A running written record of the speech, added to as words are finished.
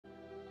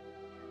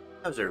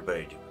How's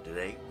everybody doing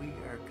today? We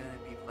are going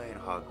to be playing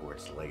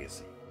Hogwarts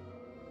Legacy.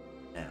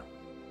 Now,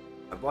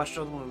 I've watched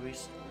all the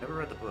movies, never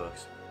read the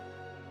books.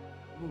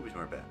 The movies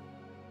weren't bad.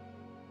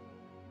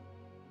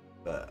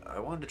 But I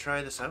wanted to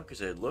try this out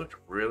because it looked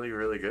really,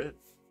 really good.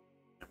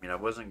 I mean, I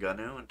wasn't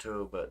gonna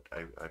until, but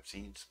I've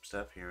seen some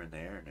stuff here and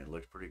there and it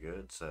looked pretty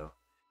good, so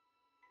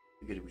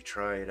figured we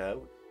try it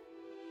out,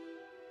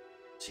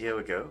 see how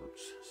it goes.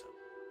 So,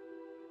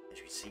 as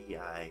you see,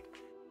 I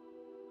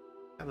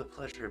have the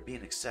pleasure of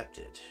being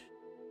accepted.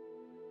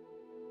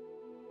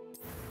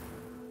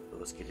 So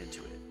let's get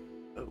into it.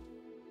 Oh.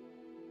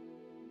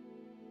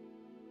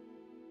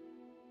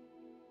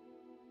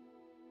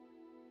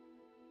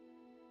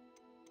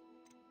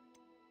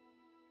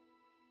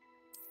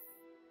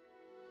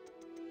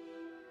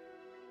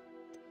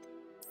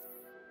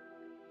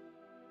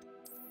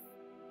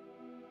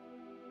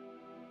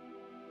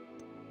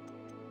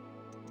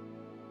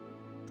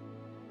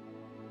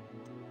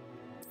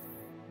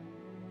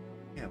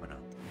 Yeah, but no.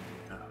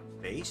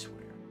 Face wear.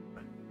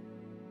 But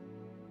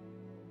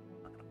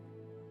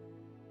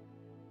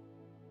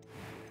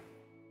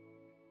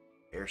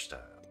hairstyle.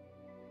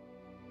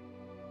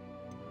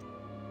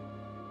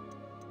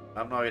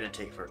 I'm not gonna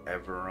take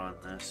forever on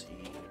this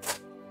either.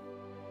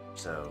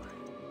 So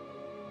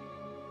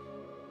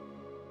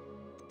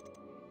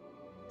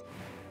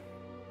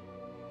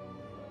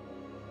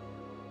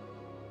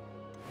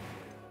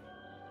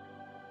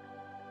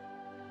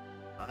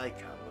eye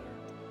color.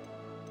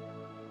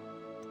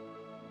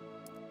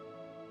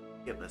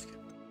 Yep, that's good.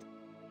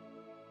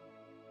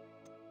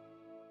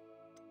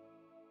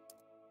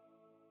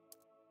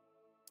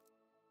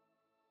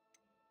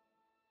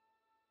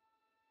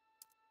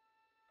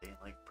 They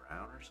like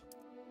brown or something.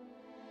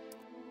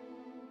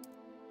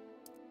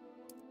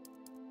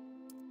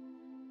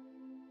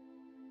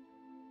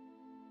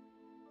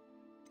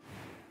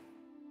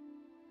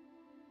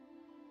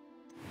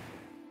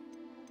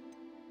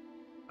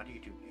 How do you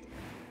do hair?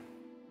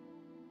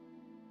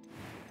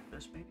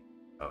 This maybe?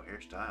 Oh,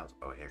 hairstyles.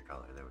 Oh, hair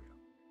color. There we go.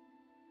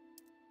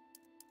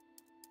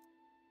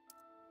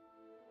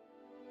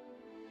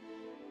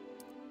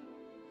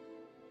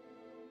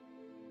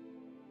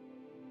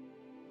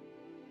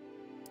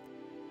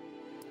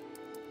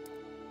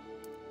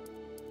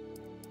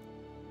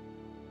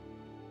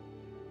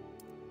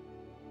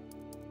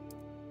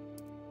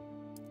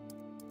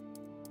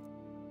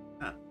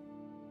 Huh.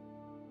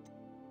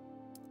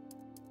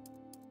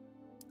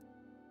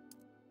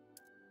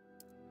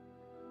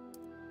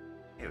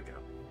 Here we go.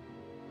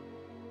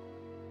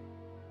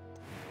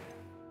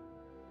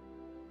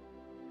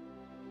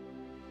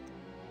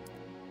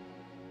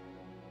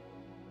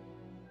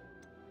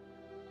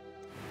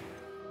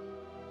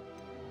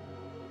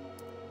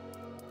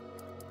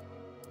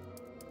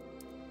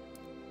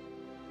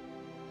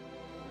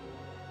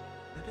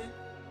 Is that it?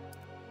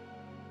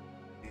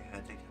 Yeah, I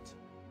think that's it.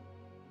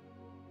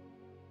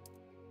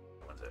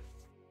 What's it?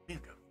 Here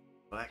we go.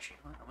 Well, actually,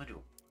 I'm gonna do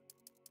it.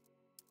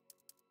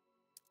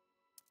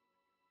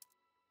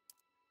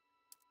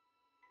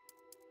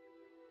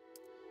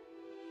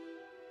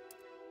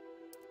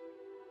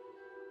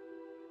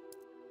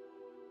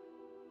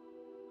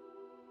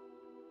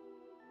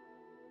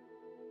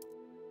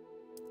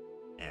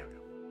 There we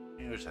go.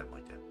 Yeah, just something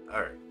like that.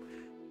 Alright.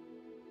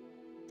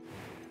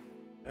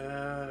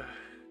 Uh,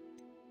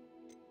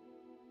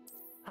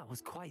 That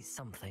was quite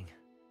something.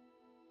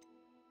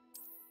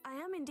 I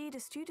am indeed a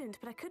student,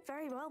 but I could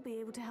very well be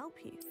able to help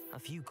you. A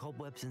few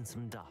cobwebs and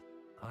some dust.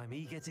 I'm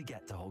eager to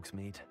get to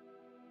Hogsmeade.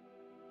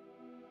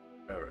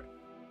 alright.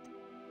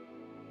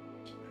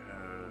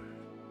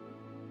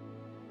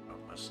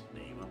 I must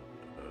name him.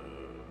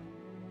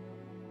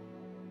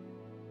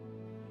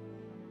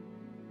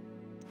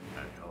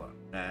 Alright, hold on.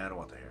 Nah, I don't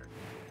want the hair.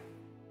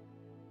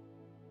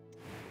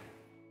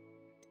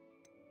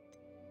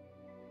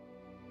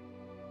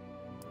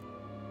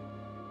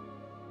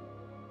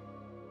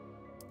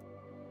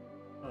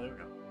 Oh, there we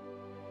go.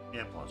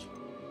 Yeah, plus.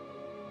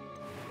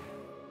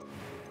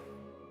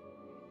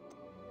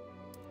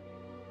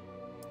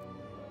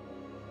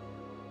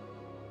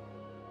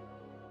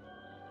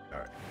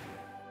 Alright.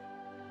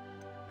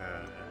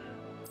 Uh,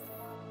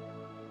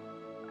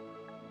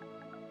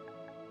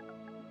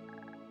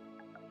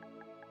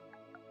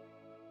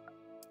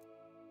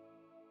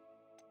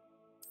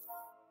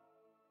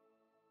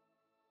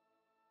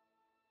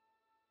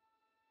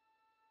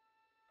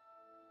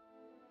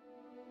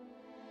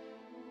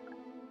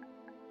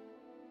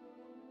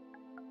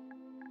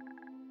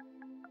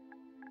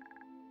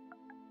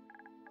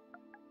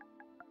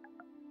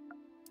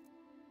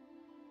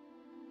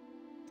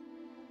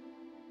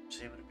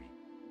 see what it be.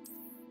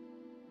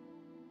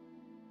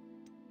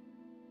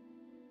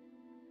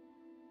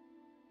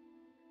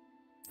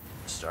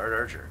 Start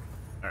our journey.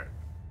 Alright.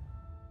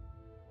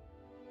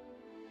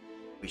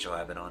 We shall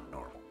have it on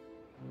normal.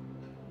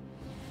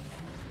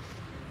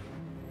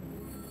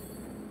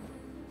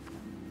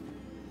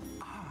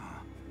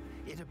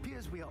 It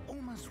appears we are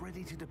almost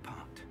ready to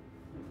depart.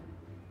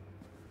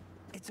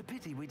 It's a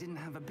pity we didn't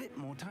have a bit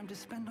more time to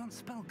spend on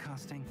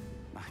spellcasting.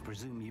 I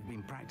presume you've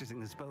been practicing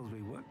the spells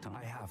we worked on.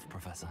 I have,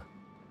 Professor.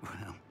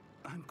 Well,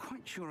 I'm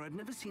quite sure I've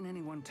never seen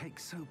anyone take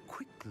so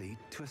quickly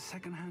to a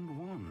second-hand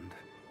wand.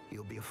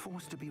 You'll be a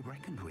force to be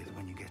reckoned with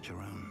when you get your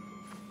own.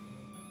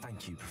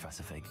 Thank you,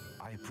 Professor Fig.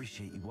 I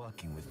appreciate you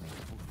working with me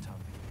before the term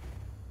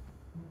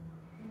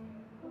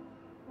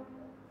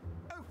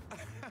begins.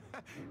 Oh,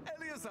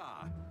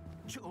 Eleazar!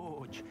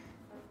 George,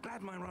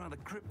 glad my rather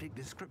cryptic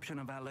description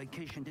of our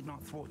location did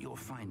not thwart your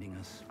finding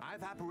us.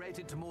 I've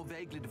apparated to more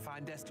vaguely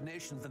defined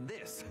destinations than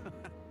this.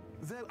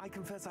 Though I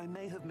confess I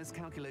may have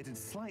miscalculated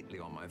slightly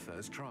on my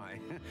first try.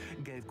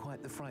 Gave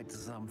quite the fright to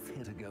some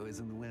theatre-goers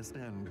in the West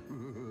End.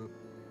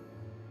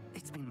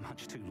 It's been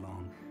much too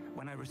long.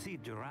 When I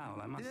received your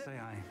owl, I must say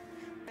I...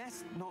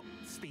 Best not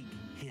speak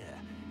here,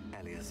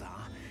 Eleazar.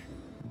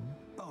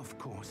 Of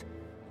course.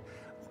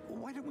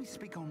 Why don't we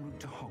speak en route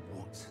to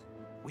Hogwarts?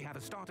 We have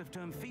a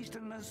start-of-term feast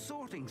and a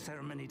sorting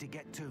ceremony to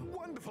get to.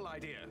 Wonderful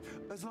idea.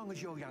 As long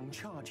as your young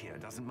charge here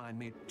doesn't mind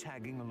me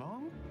tagging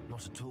along.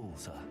 Not at all,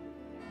 sir.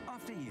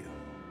 After you.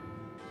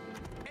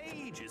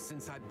 Ages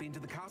since I'd been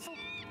to the castle.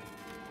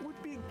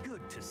 Would be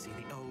good to see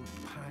the old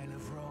pile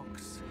of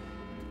rocks.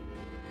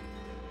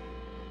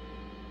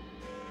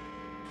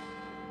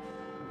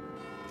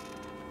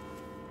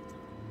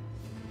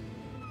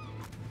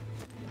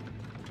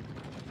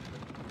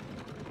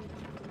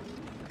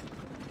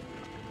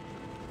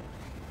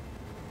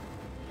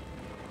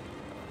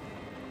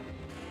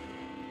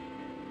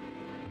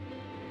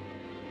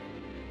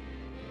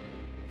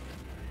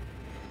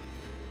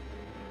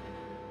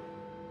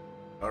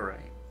 All right.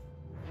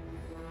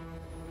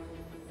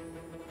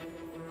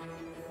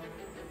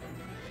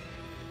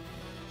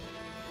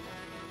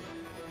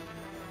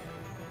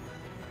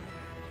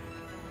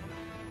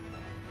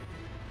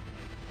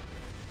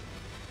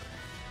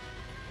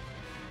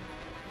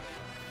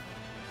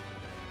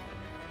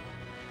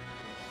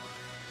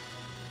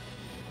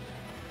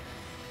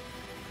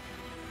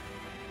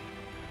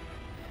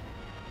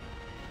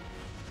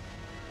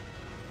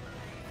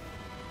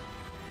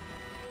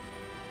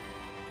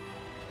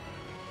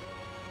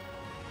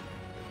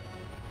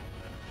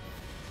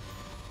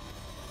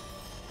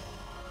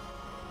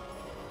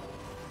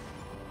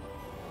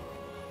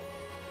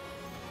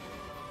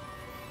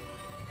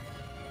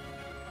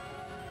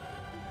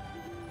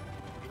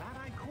 Glad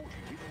I caught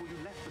you before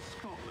you left for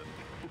Scotland.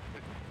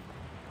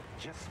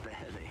 Just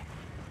barely.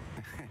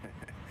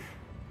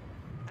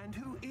 And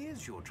who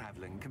is your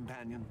traveling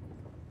companion?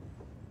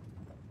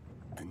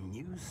 A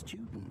new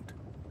student.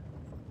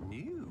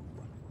 New?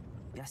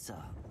 Yes, sir.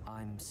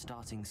 I'm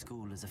starting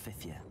school as a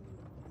 5th year.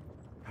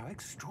 How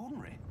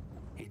extraordinary.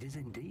 It is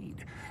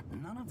indeed.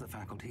 None of the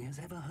faculty has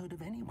ever heard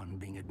of anyone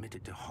being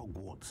admitted to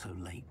Hogwarts so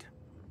late.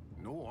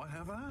 Nor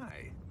have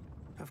I.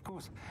 Of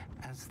course,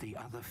 as the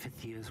other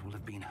 5th years will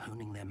have been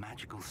honing their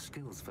magical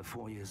skills for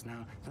 4 years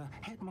now, the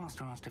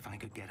headmaster asked if I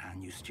could get our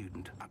new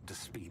student up to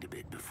speed a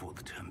bit before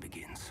the term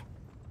begins.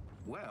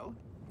 Well,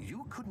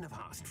 you couldn't have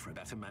asked for a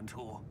better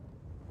mentor.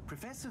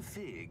 Professor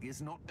Fig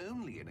is not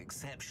only an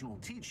exceptional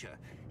teacher,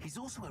 he's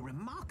also a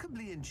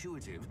remarkably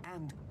intuitive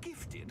and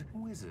gifted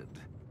wizard.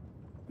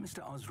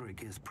 Mr.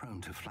 Osric is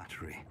prone to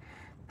flattery.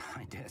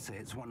 I dare say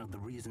it's one of the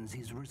reasons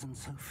he's risen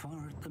so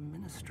far at the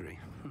ministry.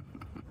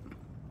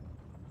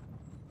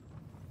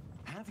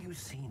 Have you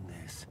seen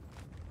this?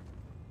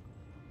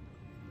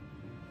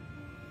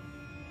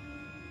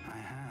 I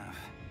have.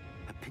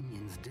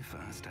 Opinions differ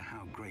as to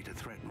how great a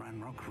threat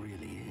Ranrock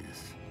really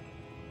is.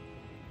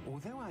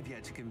 Although I've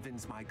yet to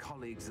convince my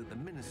colleagues at the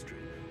ministry,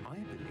 I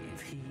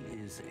believe he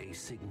is a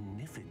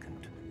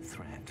significant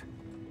threat.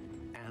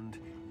 And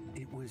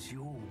it was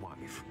your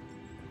wife,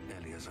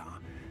 Eleazar,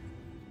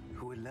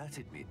 who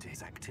alerted me to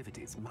his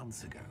activities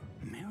months ago.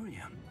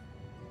 Miriam?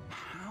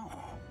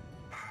 How?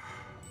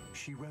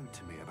 She wrote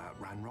to me about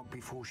Ranrock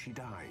before she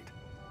died,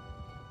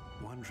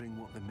 wondering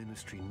what the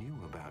ministry knew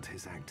about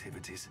his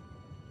activities.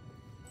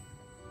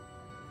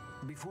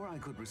 Before I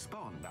could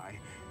respond, I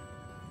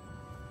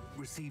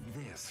received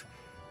this.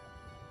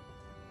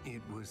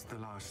 It was the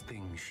last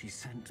thing she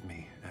sent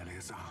me,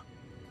 Eleazar.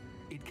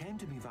 It came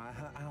to me via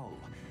her owl,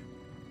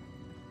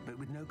 but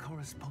with no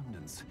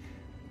correspondence.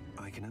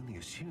 I can only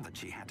assume That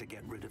she had to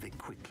get rid of it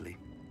quickly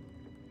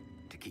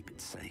to keep it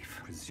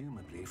safe.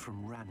 presumably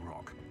from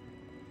Ranrock.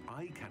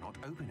 I cannot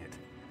open it.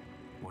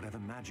 Whatever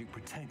magic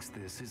protects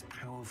this is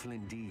powerful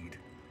indeed.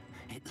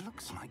 It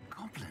looks like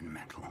goblin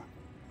metal.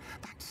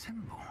 That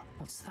symbol.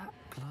 What's that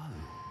glow?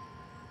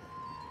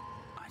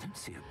 I don't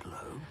see a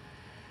glow.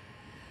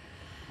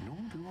 Nor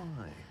do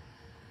I.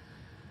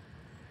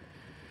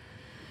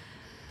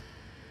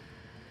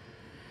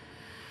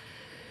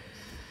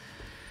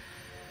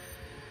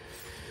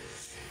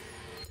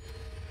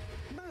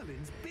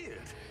 Merlin's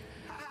beard.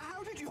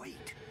 How did you...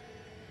 Wait.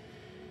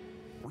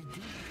 We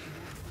do.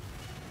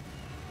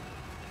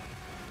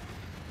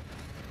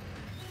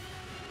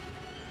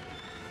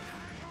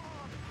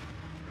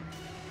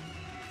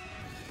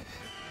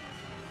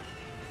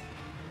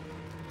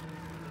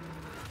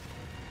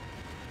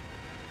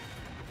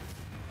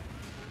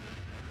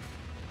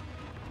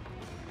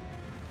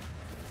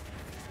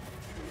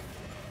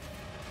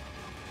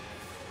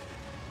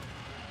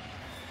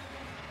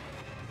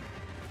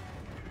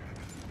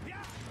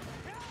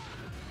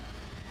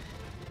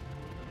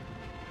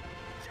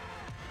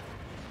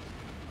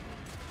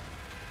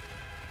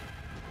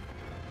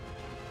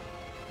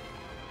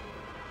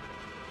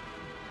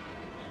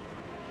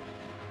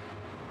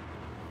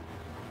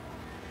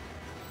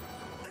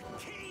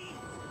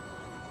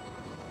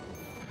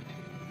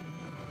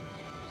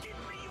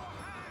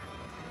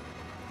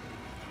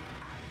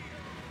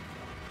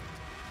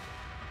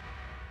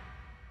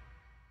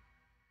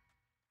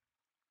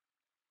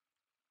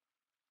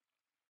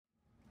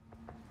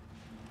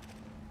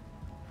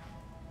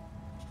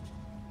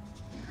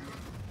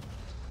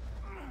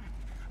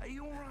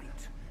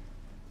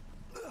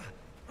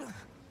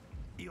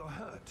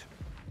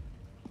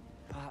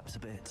 Perhaps a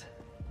bit.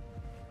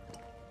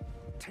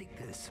 Take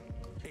this.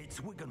 It's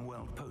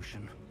Wiggenweld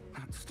potion.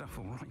 That stuff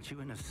will right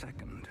you in a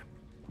second.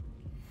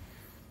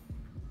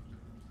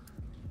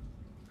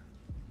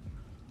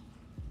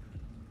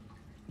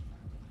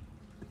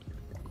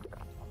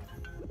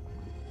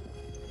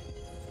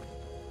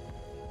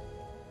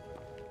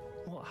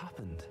 What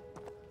happened?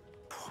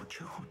 Poor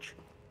George.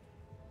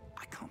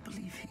 I can't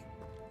believe he...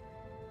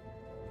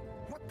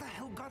 What the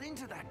hell got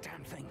into that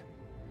damn thing?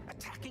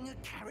 Attacking a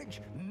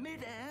carriage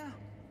mid-air?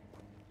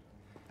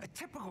 A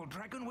typical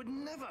dragon would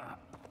never...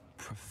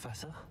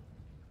 Professor?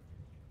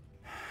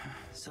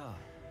 Sir,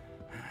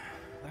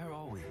 where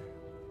are we?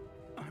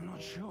 I'm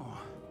not sure.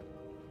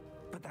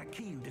 But that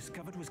key you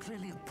discovered was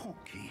clearly a port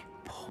key.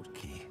 Port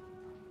key?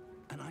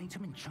 An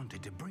item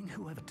enchanted to bring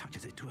whoever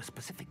touches it to a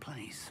specific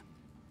place.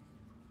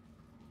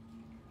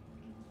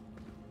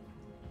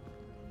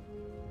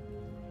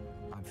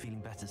 I'm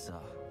feeling better, sir,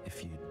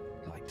 if you'd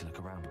like to look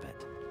around a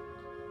bit.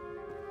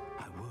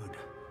 I would.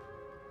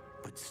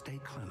 But stay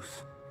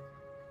close.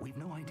 We've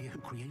no idea who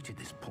created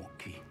this port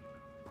key.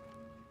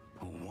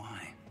 Or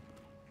why.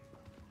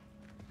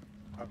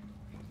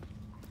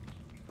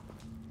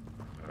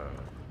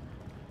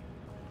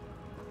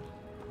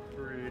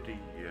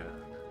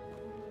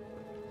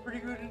 Pretty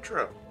good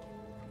intro.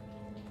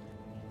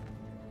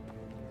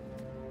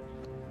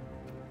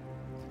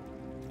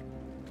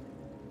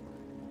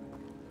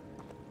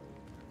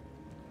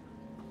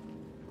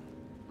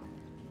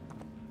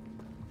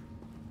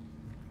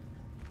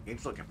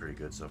 Game's looking pretty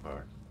good so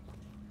far.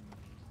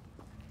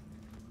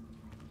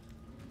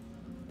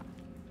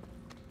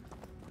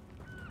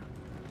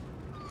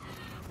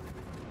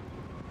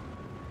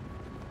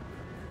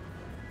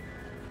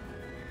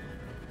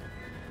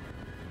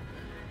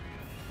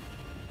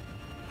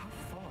 How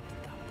far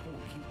did that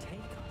port key take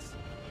us?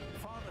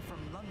 Farther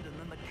from London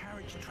than the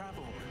carriage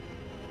traveled.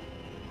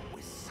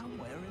 We're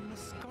somewhere in the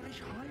Scottish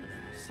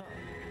Highlands. Sir,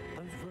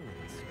 those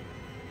ruins.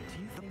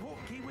 Do you The think... port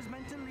key was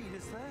meant to lead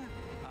us there?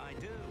 I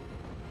do.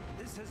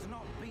 This has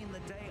not been the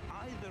day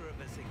either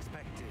of us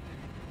expected.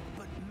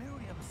 But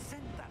Miriam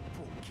sent that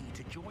port key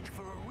to George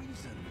for a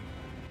reason.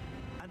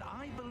 And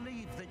I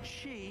believe that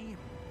she,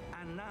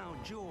 and now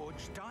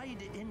George,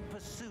 died in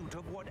pursuit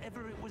of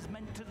whatever it was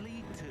meant to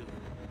lead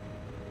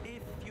to.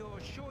 If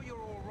you're sure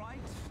you're all right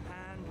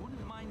and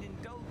wouldn't mind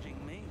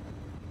indulging me,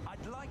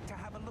 I'd like to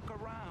have a look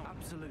around.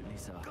 Absolutely,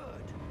 sir.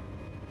 Good.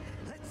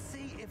 Let's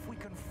see if we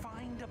can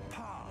find a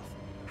path,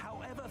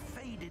 however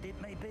faded it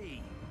may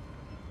be.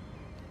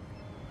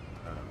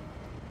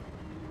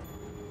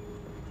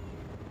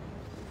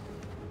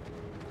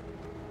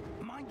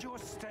 Mind your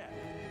step.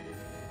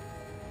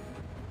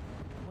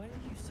 Where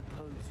do you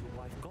suppose your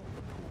wife got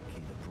the port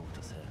key that brought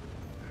us here?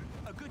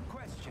 A good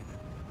question.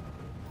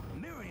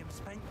 Miriam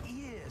spent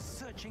years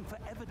searching for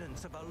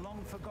evidence of a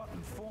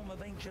long-forgotten form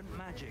of ancient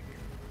magic.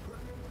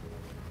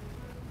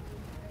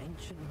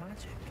 Ancient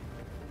magic?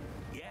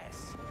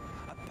 Yes,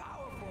 a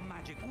powerful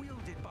magic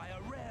wielded by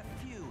a rare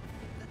few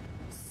that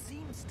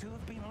seems to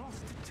have been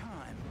lost to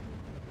time.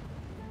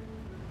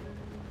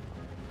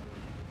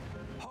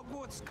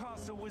 Hogwarts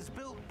Castle was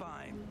built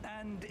by,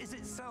 and is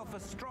itself a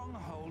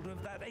stronghold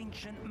of that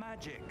ancient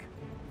magic.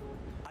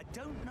 I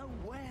don't know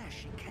where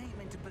she came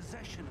into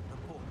possession of the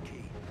port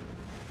key,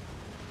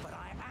 but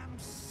I am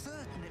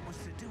certain it was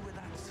to do with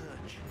that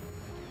search.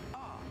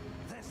 Ah,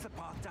 there's the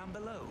path down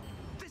below.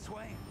 This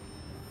way.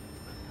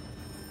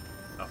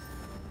 Oh.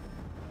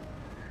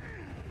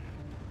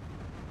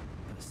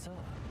 But sir,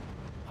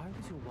 why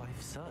was your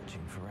wife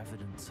searching for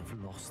evidence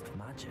of lost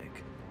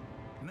magic?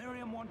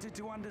 Miriam wanted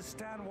to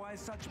understand why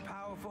such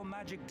powerful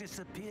magic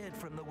disappeared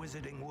from the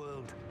wizarding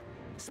world.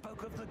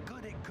 Spoke of the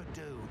good it could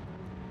do.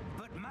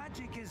 But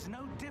magic is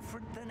no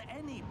different than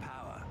any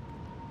power.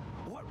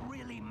 What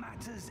really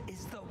matters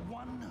is the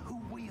one who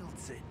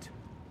wields it.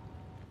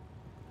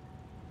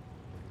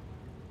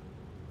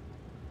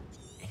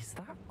 Is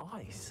that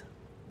ice?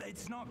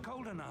 It's not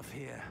cold enough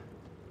here.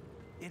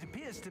 It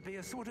appears to be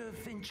a sort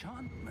of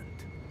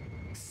enchantment.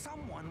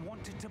 Someone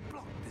wanted to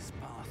block this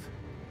path.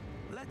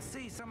 Let's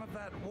see some of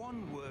that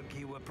wand work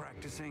you were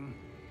practicing.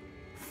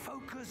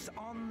 Focus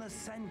on the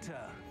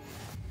center.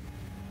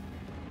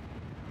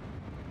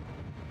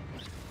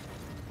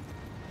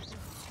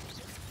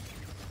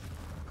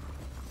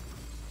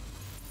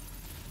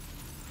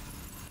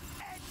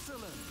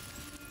 Excellent!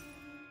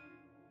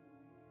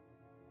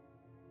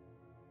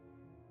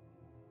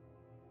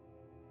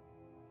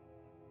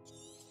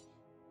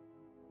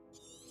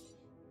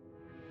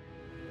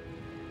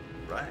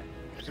 Right.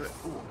 I can do it.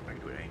 Ooh, I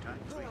can do it anytime.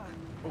 Sweet.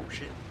 Oh,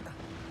 shit.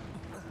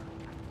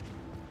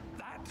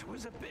 That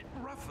was a bit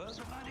rougher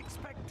than I'd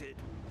expected.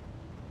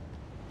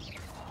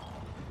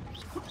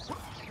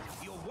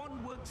 Your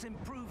wand work's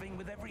improving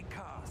with every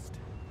cast.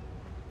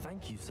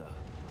 Thank you, sir.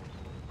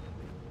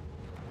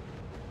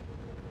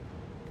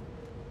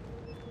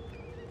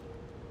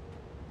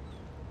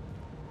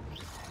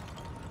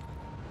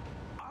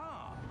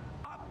 Ah,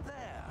 up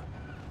there.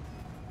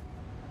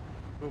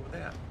 Over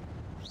there.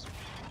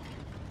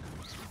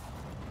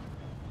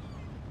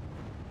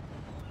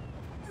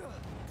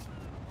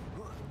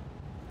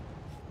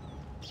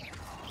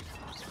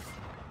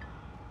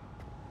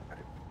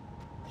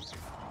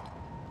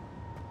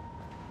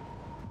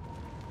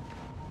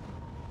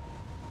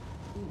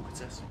 What's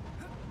this?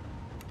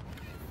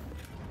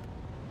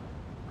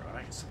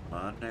 Right, some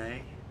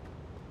money.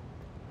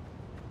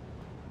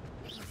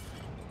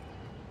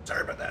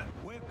 Sorry about that.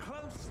 We're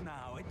close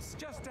now. It's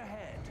just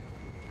ahead.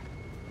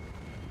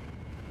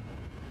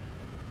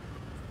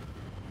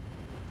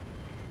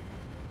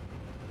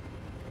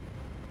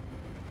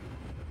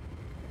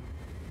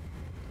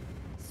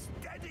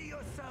 Steady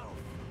yourself.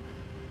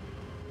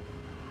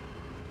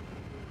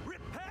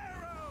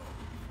 Reparo!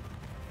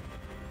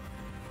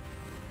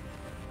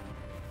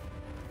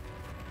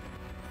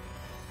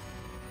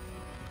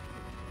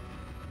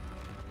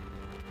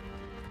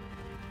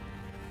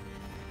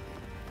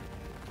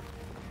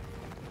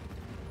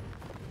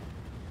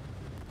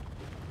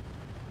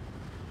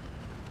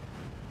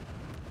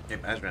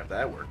 Can't imagine if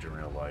that worked in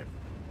real life.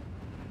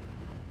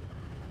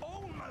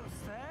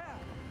 Almost there.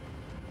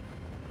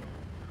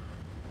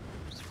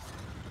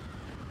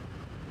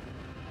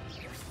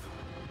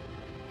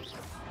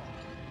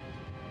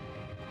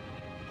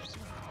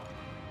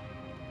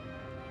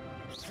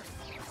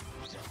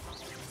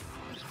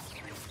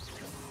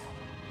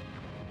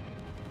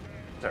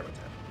 Sorry about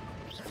that.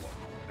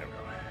 There we go.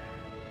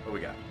 What we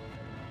got?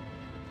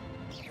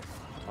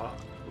 Oh,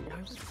 Why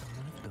would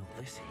someone have built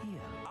this here?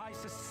 I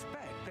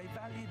suspect they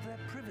valued their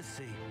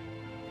privacy.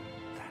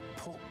 That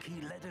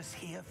portkey led us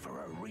here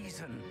for a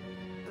reason.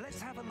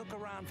 Let's have a look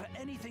around for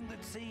anything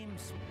that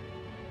seems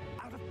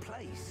out of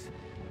place.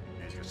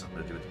 it's got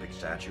something to do with the big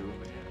statue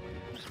over here.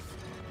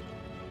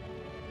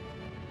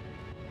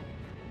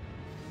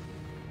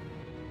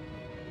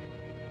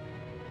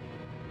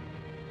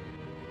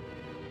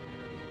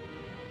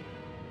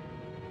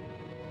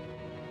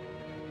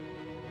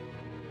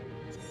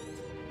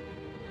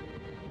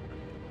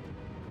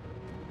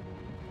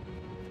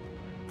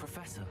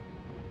 Professor,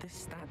 this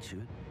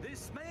statue...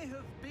 This may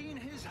have been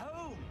his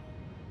home.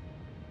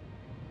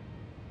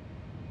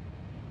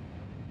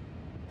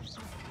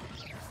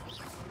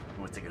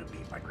 What's it gonna be?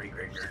 My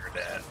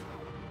great-great-great-dad?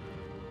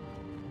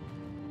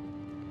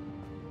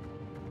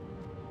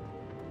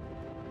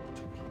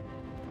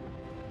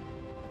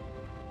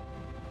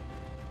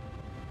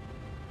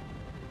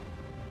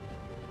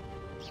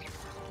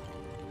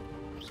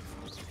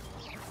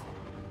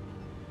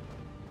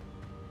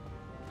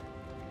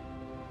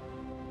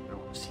 I don't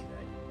want to see that.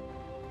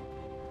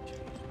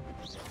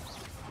 Jeez.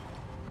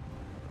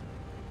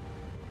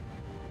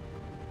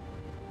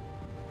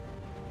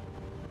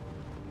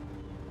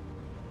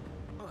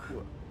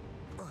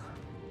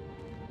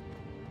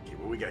 Okay,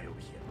 what we got over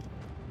here?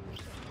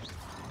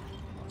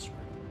 Awesome.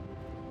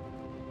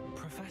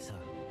 Professor,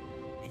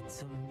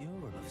 it's a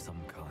mural of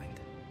some kind.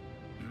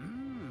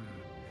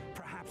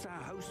 Perhaps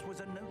our host was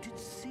a noted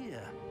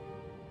seer.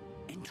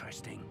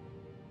 Interesting.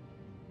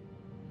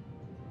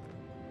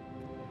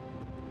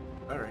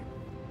 All right.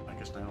 I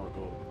guess now I'll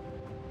go.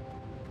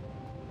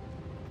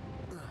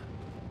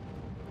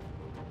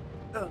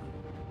 Oop.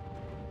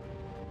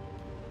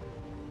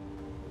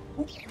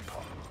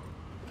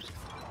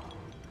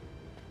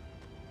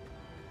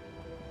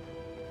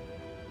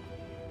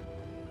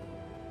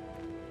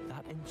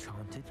 That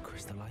enchanted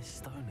crystallized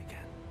stone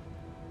again.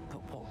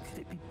 But what could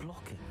it be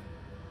blocking?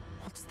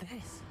 What's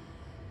this?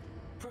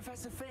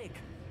 Professor Fig!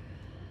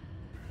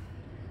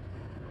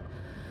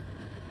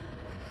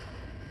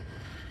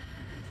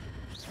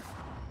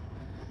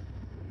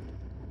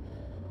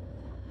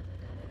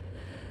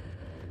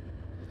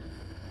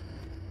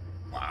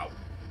 Wow.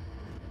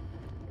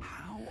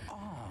 How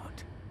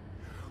odd.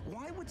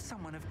 Why would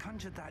someone have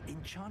conjured that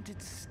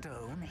enchanted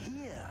stone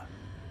here?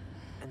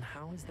 And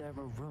how is there a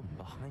room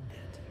behind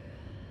it?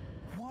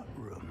 What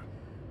room?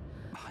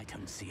 I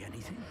don't see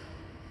anything.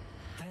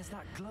 There's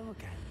that glow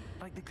again,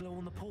 like the glow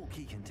on the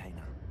portkey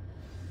container.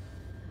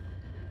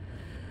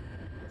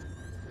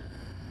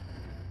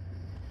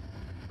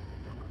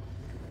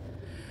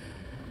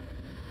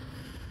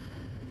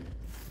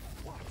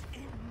 What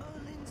in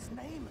Merlin's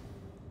name?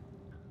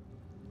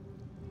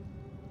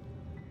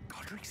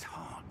 Godric's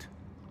heart.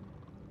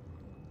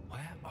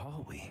 Where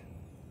are we?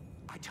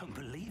 I don't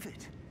believe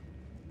it.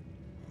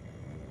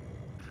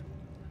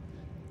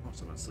 Oh,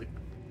 someone's sleeping.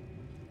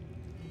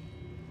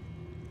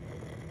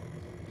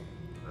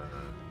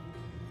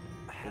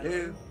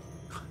 Hello.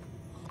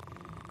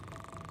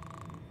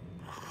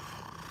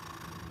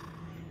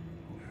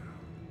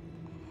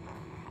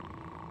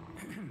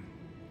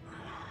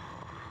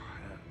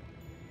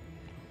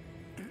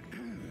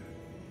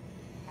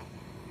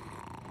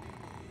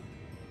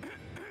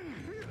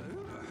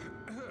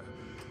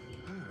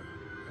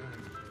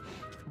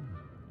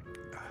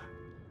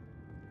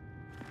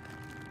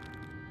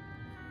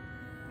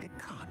 It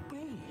can't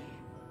be.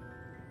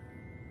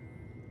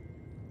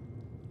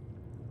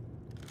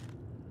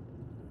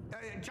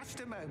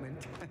 Just a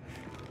moment.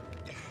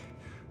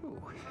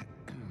 Ooh.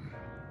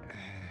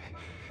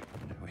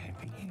 Where are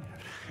we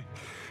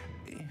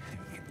here?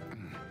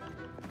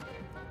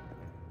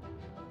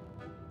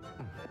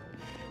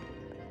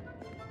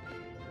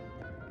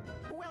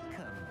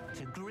 Welcome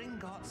to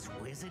Gringotts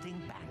Wizarding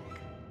Bank.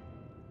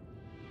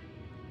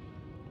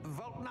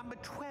 Vault number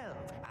 12,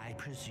 I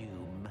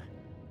presume.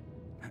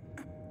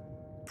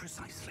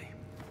 Precisely.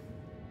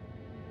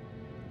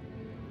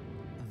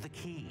 The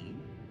key?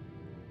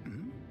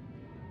 Hmm?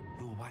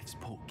 Your wife's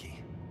portkey.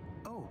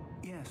 Oh,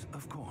 yes,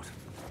 of course.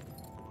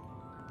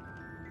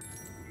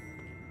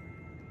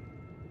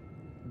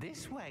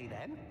 This way,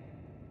 then.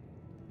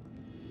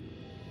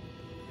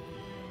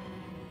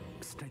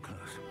 Stay close.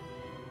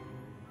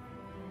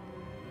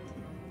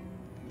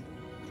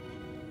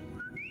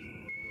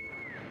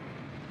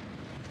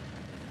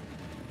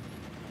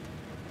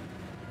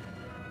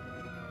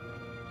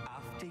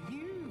 After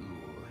you.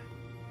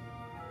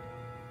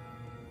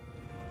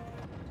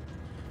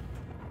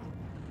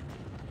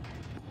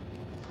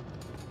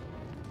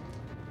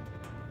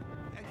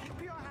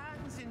 Keep your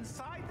hands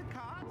inside the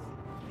cart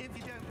if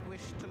you don't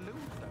wish to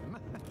lose them.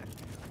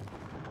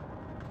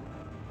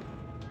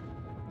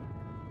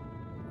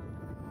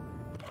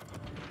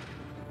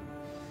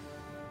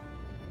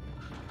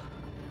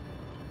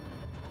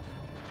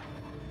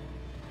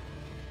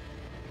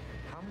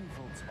 How many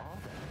vaults are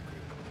there?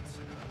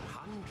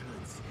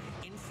 Hundreds.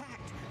 In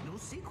fact, you'll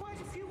see quite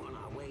a few on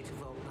our way to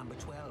vault number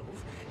 12.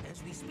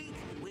 As we speak,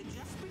 we're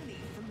just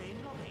beneath the main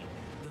lobby.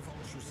 The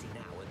vaults you see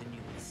now are the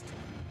newest.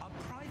 Are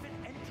private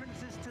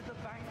entrances to the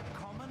bank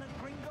common at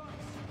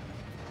Gringotts?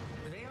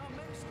 They are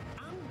most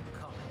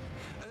uncommon.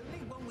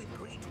 Only one with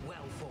great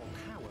wealth or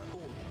power,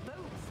 or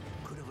both,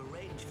 could have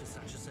arranged for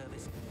such a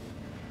service.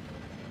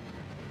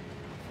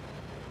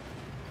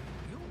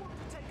 You'll want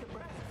to take a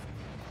breath.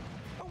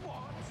 A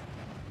what?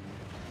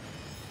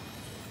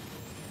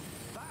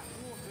 That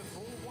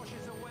waterfall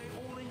washes away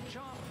all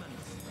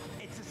enchantments.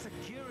 It's a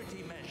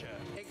security measure.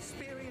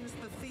 Experienced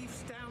the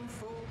thief's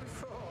downfall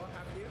before,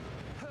 have you?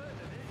 Heard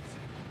of it?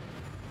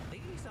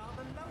 These are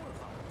the lower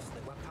vaults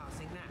that we're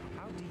passing now.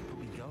 How deep are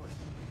we going?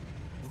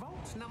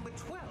 Vault number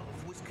 12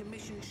 was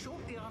commissioned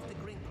shortly after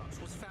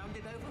Gringotts was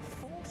founded over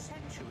 4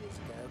 centuries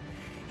ago.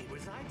 It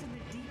resides in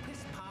the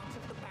deepest part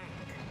of the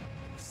bank.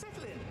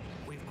 Settle in.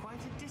 We've quite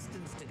a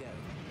distance to go.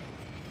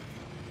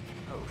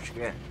 Oh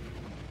shit.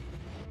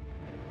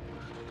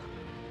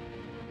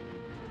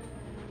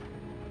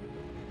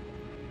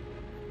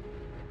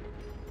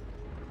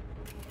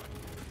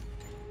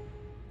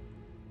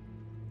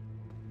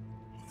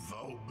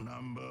 Vault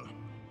number.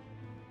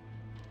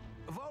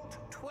 Vault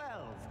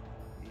 12.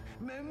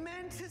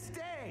 Momentous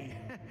day.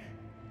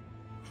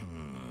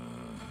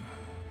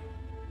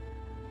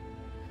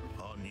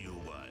 On your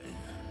way.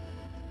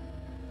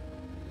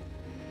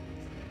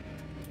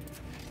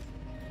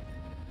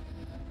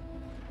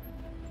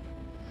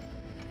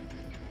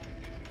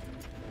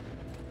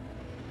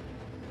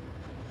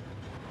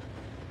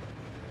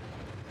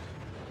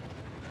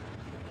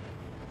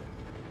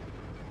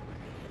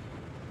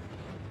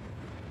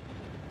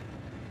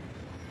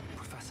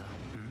 Professor,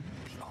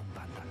 the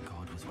armband that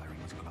guard was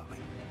wearing was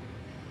glowing.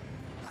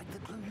 Like the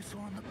glow you saw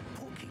on the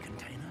porky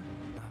container?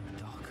 No,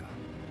 darker.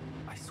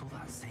 I saw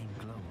that same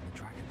glow on the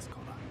dragon's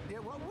collar. Yeah,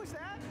 what was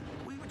that?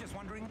 We were just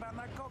wondering about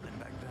that goblin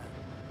back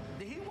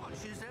there. He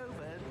watches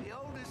over the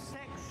oldest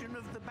section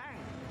of the bank.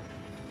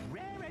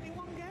 Rare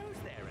anyone goes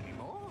there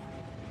anymore.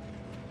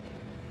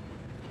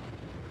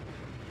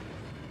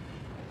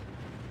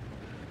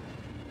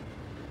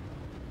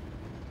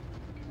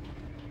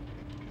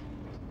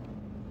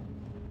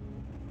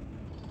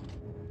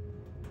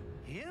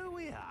 Here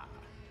we are.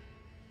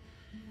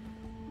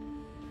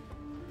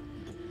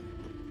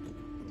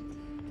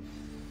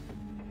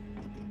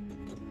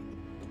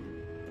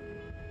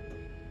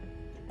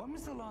 When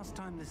was the last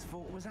time this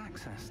vault was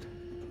accessed?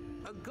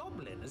 A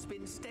goblin has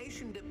been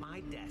stationed at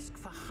my desk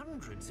for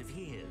hundreds of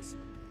years.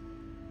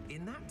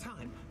 In that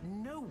time,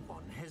 no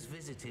one has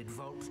visited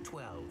Vault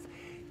 12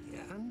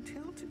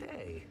 until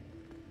today.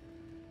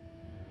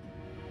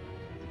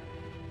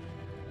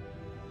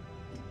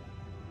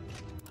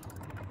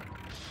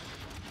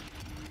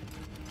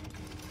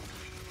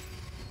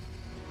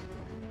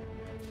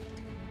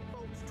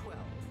 Vault 12.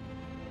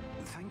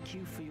 Thank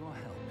you for your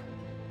help.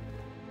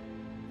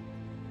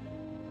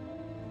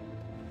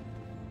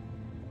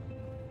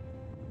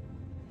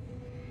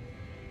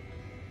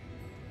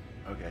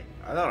 Okay.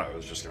 I thought I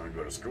was just going to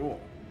go to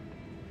school.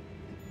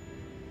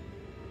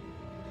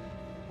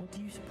 What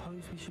do you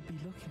suppose we should be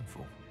looking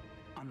for?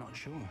 I'm not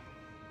sure.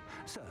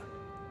 Sir,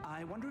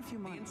 I wonder if you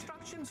The might...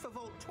 instructions for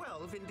Vault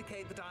 12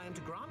 indicate that I am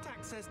to grant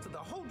access to the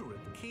holder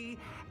of the key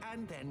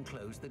and then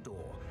close the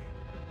door.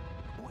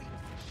 Wait.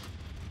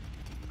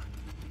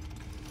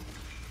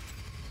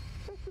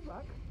 Best of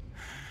luck.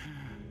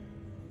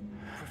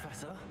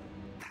 Professor?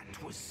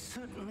 That was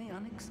certainly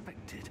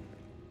unexpected.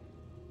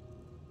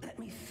 Let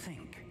me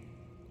think.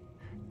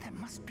 There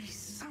must be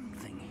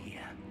something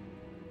here.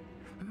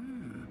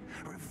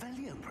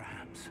 Revelio,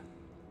 perhaps.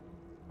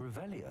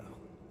 Revelio?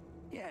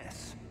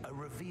 Yes, a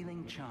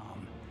revealing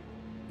charm.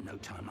 No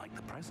time like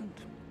the present.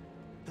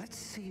 Let's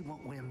see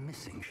what we're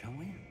missing, shall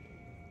we?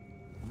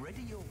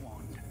 Ready your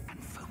wand and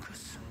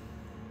focus.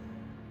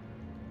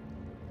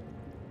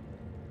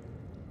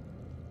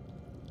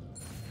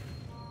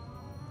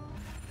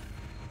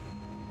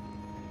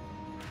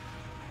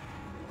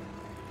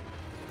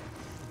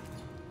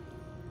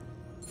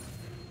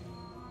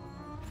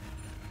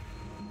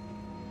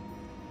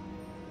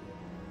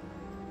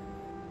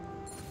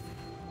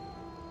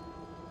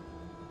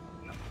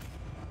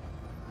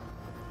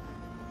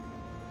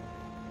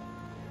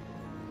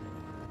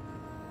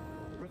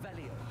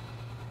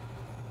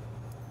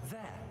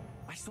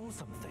 I saw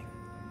something.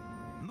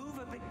 Move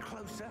a bit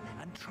closer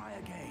and try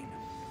again.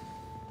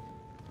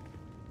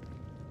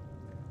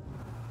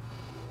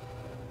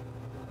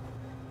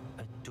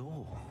 A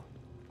door.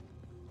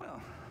 Well,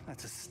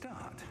 that's a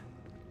start.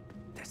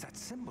 There's that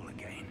symbol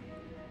again.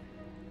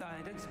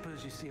 I don't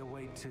suppose you see a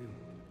way to...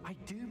 I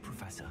do,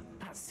 Professor.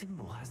 That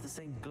symbol has the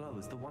same glow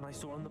as the one I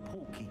saw on the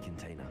port key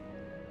container.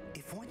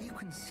 If what you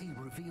can see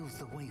reveals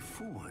the way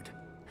forward,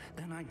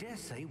 then I dare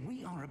say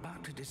we are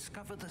about to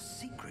discover the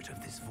secret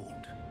of this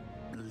vault.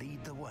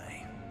 Lead the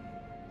way.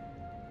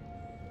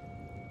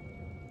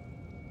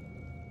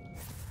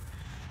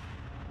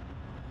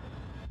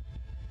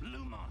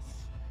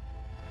 Lumos!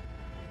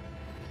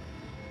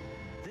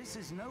 This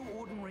is no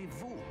ordinary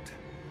vault.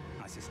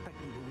 I suspect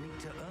we will need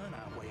to earn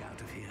our way out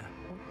of here.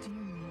 What do you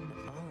mean,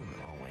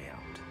 earn our way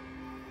out?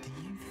 Do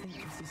you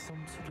think this is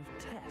some sort of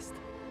test?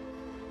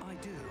 I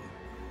do.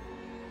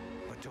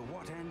 But to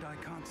what end, I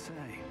can't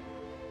say.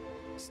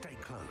 Stay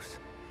close.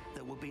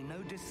 There will be no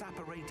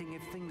disapparating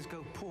if things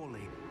go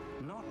poorly.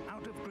 Not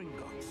out of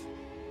Gringotts.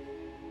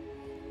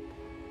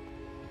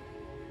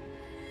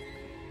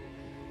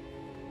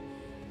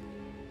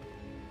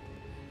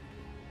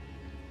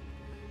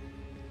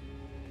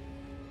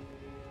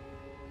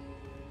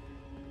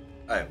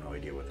 I have no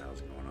idea what the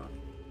hell's going on.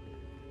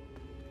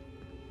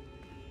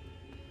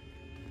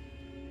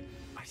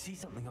 I see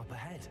something up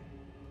ahead.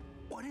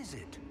 What is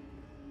it?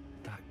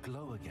 That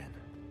glow again,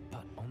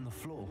 but on the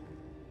floor.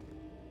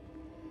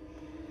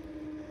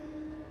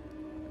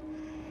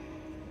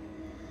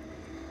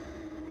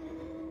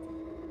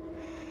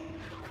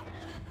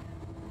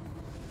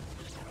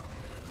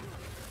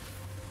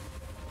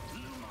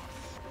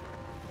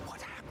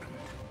 What happened?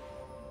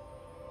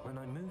 When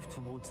I moved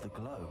towards the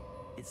glow,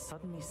 it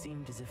suddenly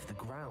seemed as if the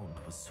ground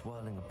was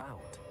swirling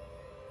about.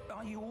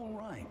 Are you all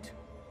right?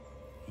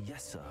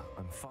 Yes, sir,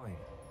 I'm fine.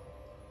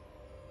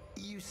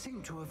 You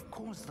seem to have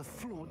caused the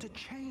floor to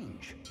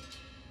change.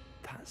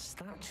 That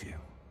statue.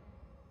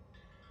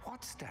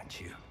 What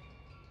statue?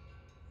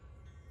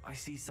 I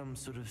see some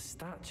sort of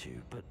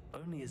statue, but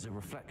only as a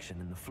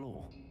reflection in the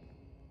floor.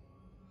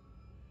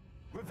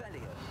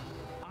 Revelio,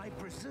 I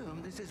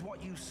presume this is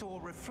what you saw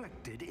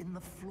reflected in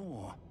the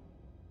floor.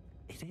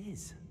 It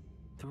is.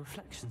 The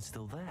reflection's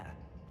still there,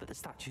 but the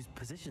statue's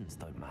positions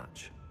don't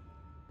match.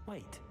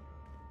 Wait,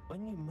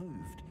 when you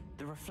moved,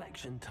 the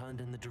reflection turned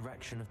in the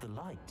direction of the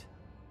light.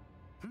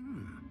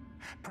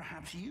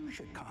 Perhaps you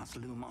should cast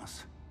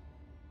Lumos.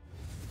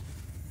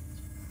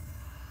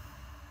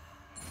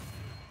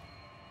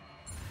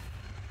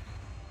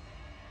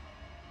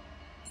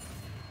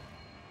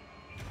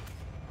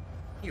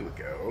 Here we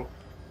go.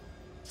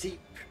 See,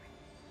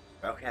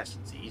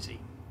 spellcasting's easy.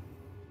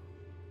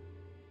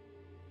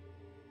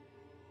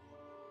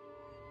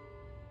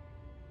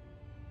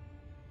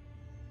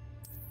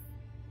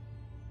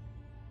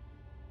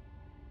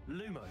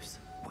 Lumos!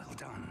 Well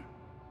done.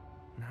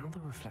 Now the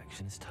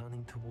reflection is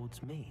turning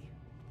towards me.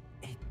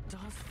 It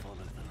does follow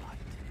the light.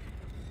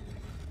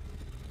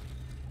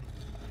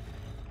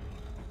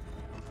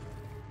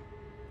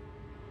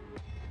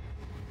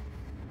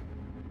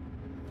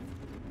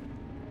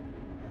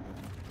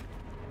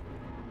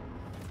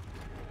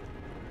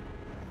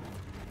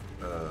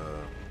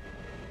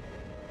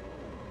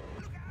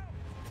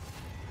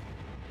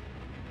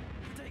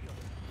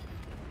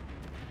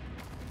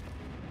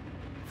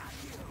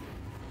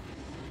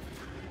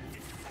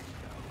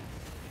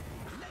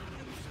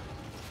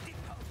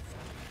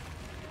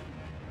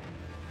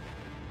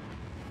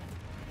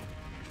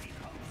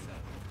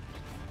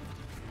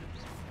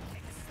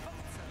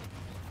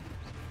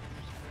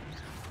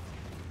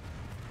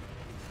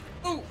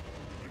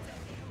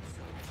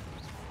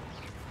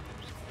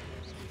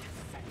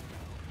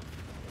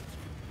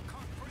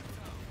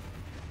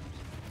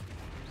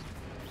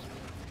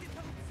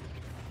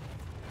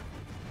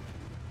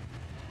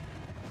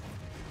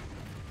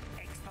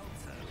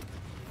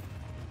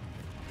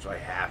 So I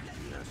have to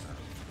do that stuff.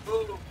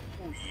 Oh,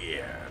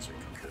 yeah, that's what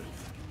you could.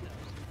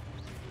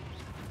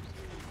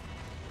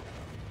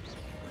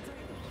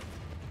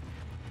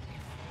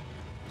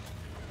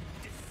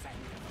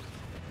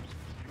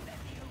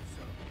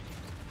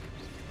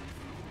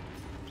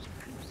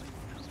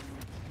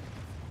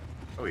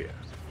 Oh, yeah.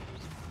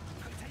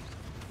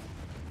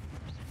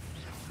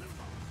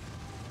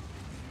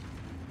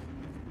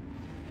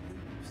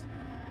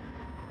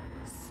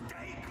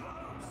 Stay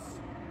close.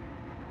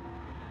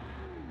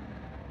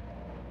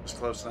 It's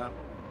close now.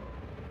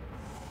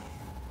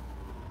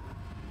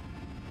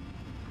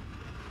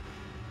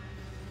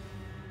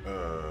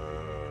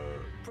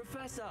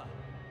 Professor!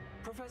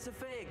 Professor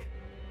Fig!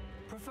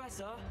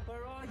 Professor,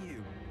 where are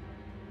you?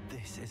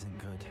 This isn't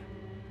good.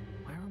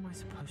 Where am I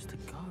supposed to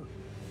go?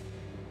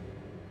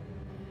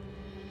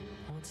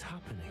 What's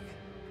happening?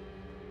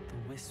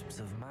 The wisps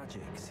of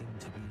magic seem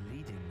to be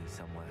leading me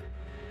somewhere.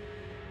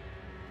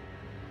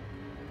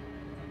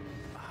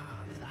 Ah,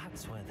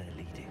 that's where they're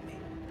leading me.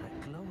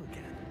 That glow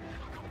again.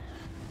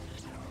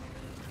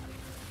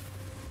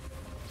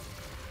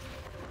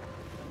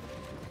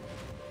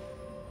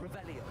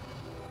 Revelio.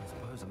 I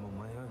suppose I'm on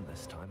my own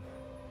this time.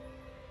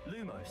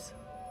 Lumos.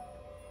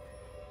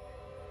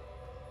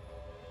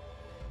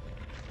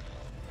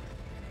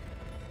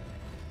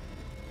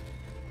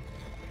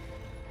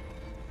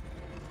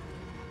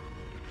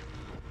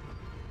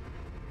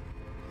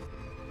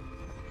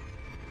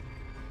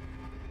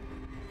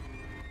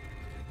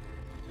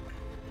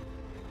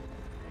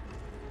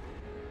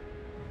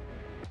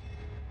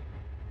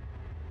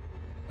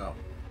 Oh,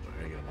 so I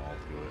gotta get them all to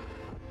do it.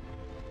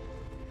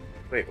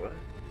 Wait, what?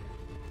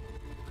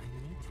 I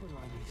need to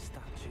align these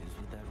statues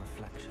with their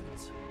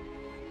reflections.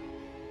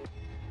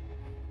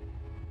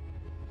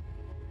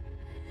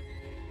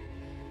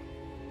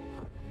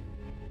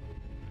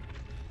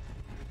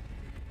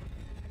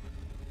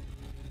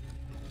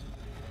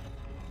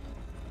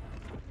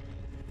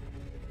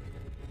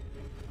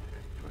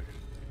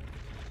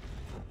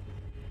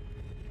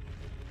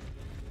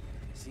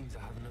 It seems I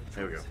have no choice.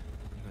 There we go. I'm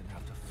going to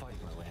have to fight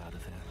my way out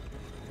of here.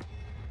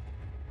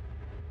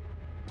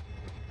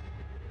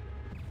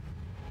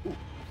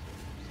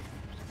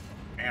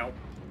 Ow.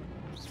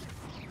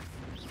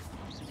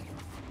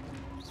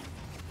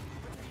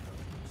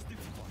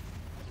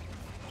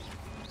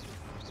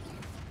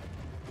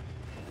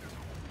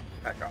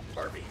 Back off,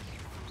 Barbie.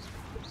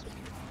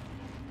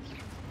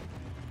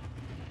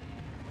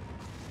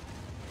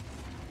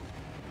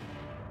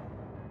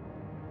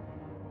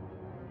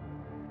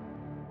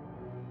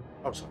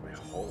 Oh, somebody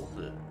hold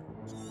it.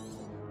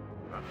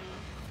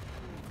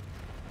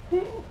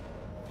 Woo.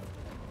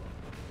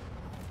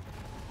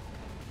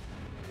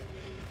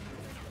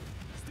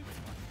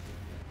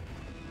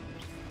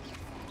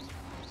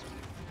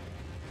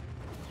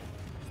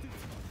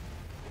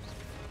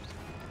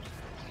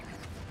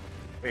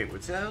 Wait,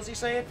 what the hell is he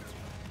saying?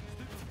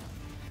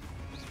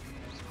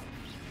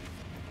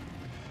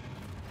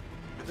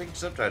 I think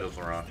subtitles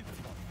are on.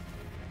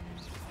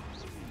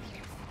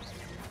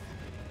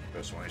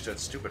 That's when he said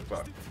stupid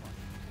fuck.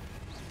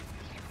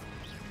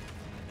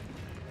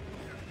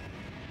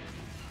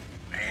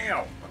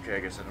 Ow! Okay, I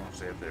guess I don't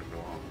stay up there for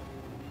long.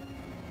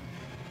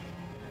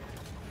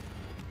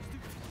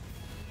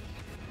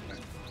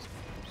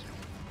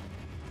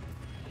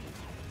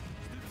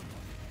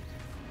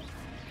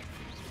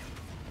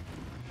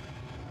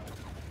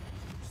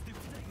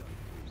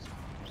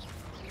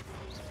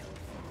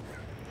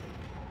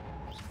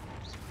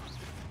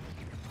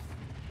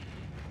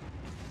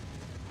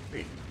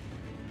 Wait.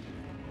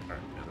 Alright,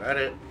 is that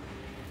it?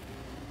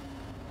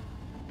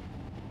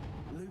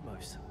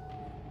 Lumos.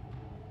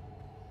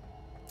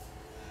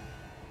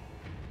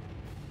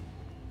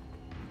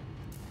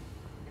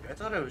 I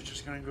thought I was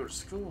just gonna go to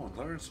school and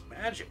learn some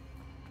magic.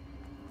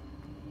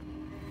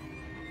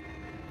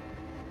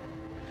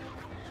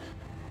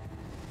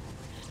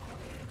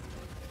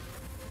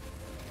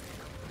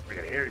 I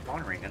got a Harry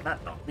Potter ring and not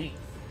on me.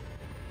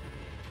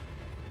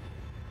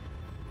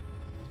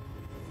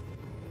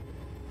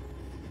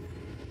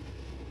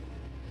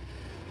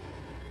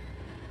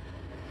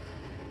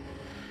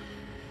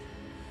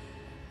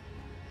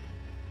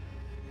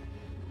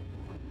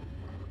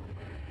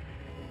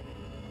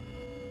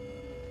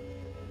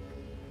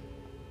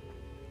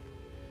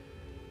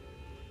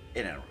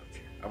 And I don't know if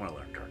you. I want to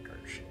learn dark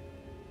arts.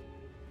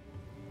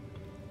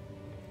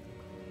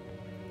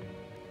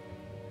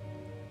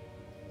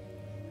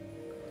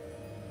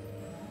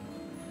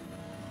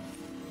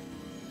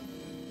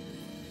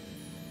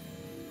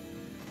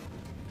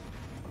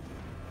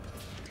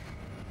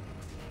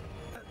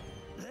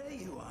 There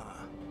you are.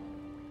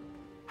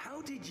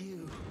 How did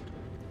you...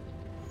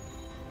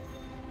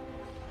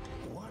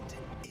 What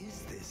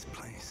is this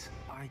place?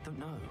 I don't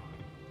know.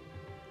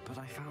 But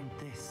I found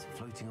this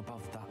floating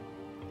above that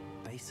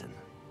basin.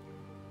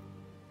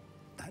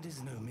 That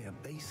is no mere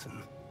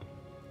basin.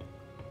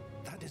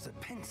 That is a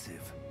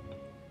pensive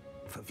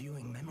for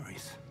viewing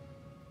memories.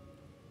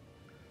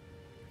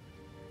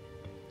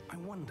 I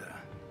wonder...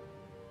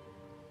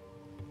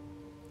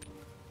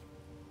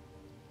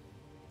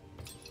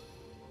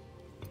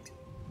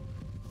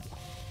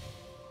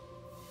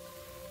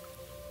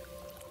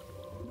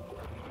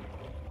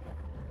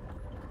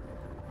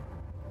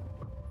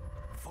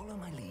 Follow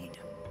my lead.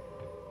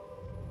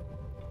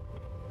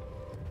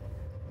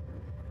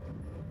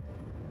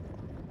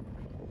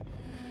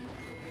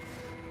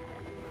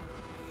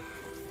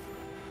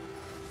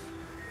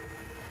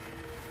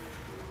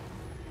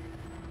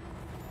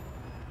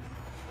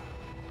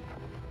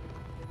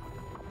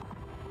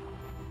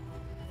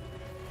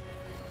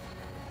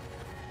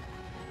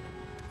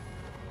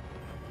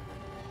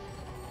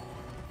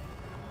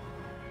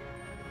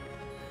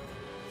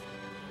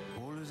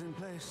 All is in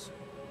place.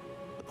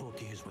 The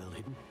portkey is well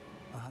hidden.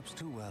 Perhaps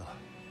too well.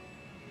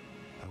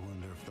 I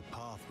wonder if the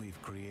path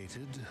we've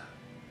created...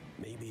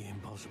 May be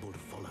impossible to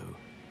follow.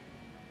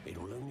 It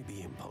will only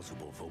be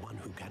impossible for one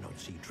who cannot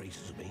see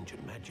traces of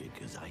ancient magic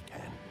as I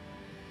can.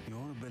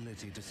 Your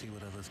ability to see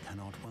what others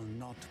cannot will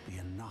not be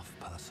enough,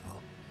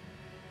 Percival.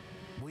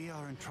 We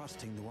are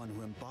entrusting the one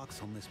who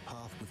embarks on this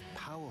path with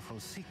powerful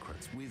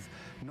secrets, with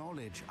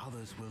knowledge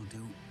others will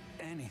do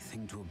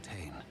anything to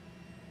obtain.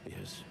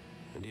 Yes,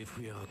 and if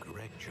we are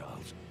correct,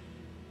 Charles,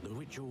 The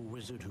ritual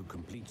wizard who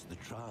completes the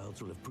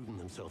trials will have proven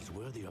themselves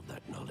worthy of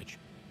that knowledge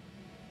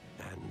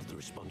and the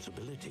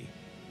responsibility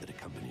that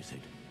accompanies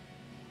it.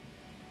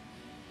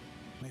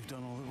 We've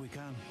done all that we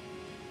can.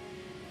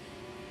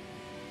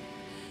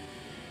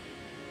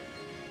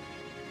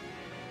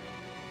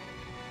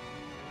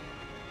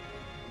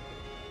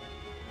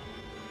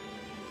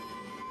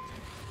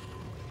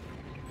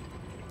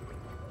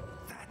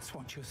 That's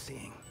what you're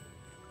seeing.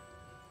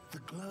 The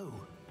glow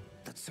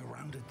that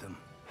surrounded them.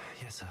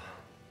 Yes, sir.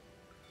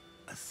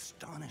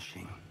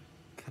 Astonishing.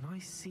 Can I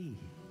see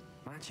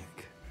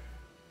magic?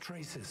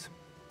 Traces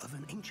of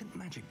an ancient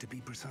magic, to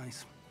be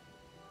precise.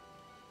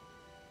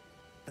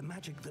 The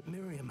magic that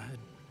Miriam had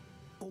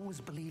always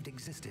believed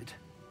existed,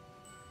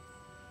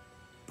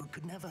 but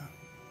could never.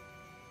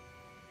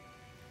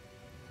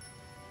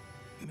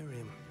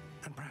 Miriam,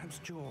 and perhaps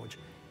George,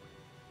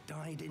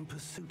 died in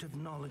pursuit of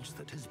knowledge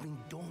that has been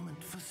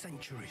dormant for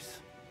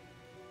centuries.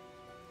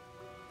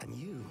 And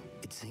you,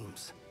 it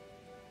seems,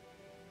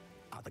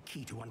 are the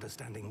key to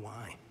understanding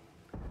why.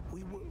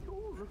 It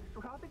all looks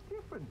rather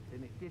different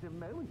than it did a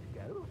moment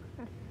ago.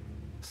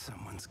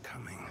 Someone's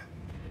coming.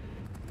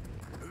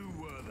 Who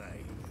were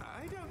they?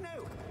 I don't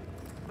know.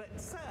 But,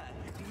 sir,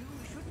 you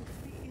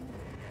shouldn't be in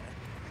there.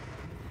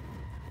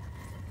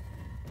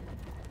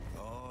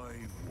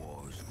 I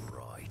was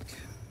right.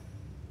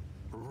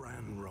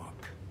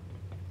 Ranrock.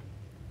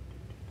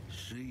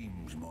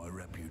 Seems my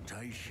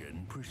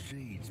reputation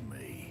precedes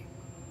me.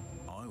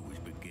 I was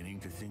beginning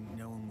to think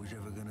no one was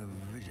ever going to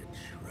visit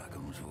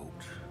Rackham's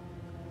vault.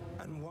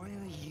 And why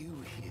are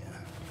you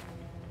here?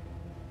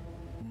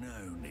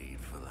 No need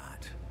for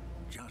that.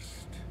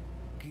 Just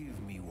give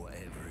me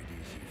whatever it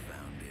is you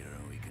found here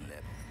and we can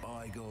let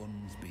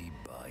bygones be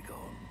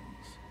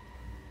bygones.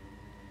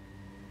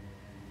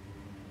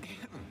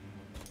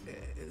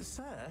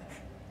 Sir,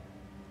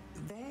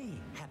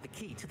 they have the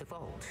key to the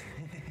vault.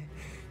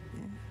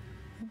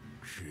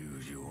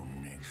 Choose your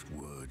next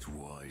words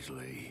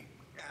wisely.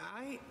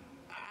 I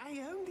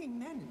only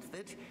meant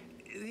that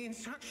the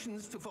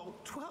instructions to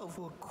Vault 12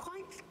 were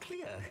quite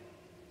clear.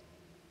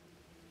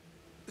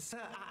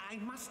 Sir, I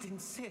must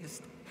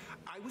insist.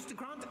 I was to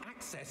grant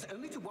access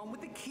only to one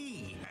with the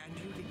key, and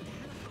you didn't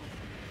have them.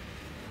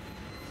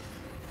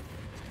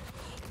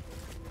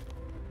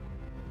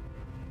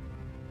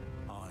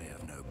 I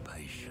have no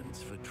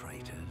patience for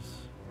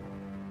traitors.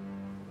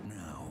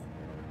 Now,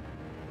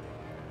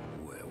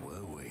 where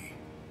were we?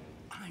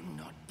 I'm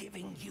not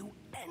giving you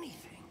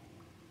anything.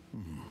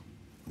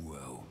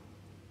 Well,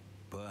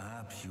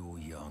 perhaps your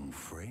young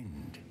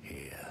friend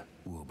here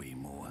will be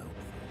more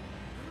helpful.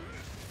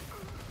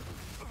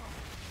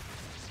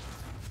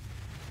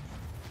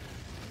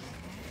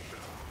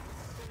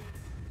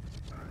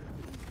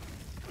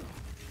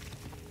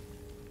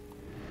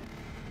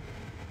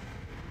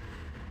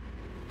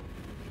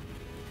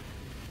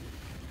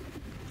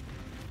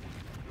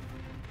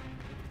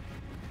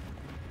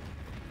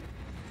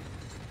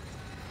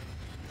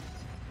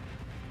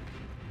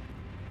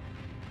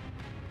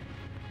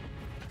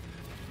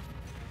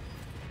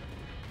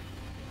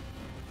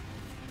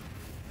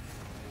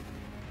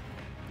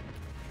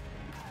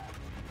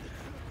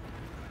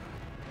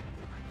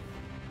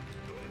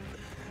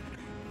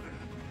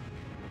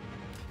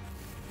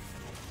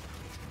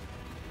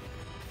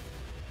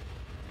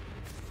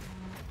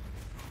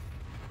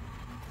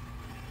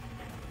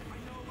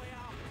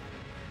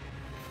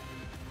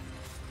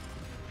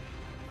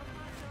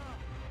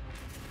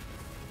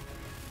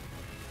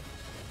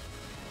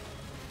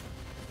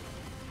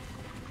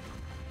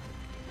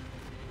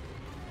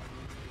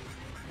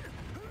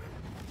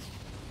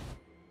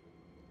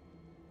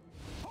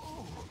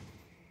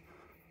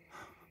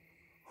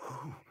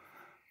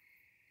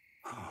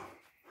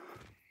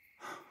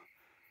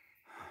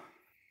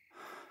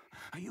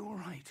 Are you all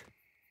right?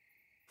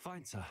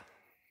 Fine, sir.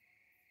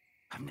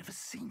 I've never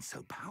seen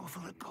so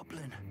powerful a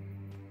goblin.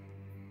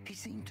 He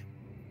seemed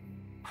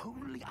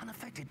wholly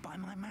unaffected by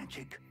my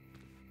magic.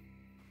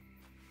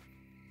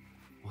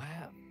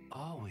 Where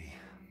are we?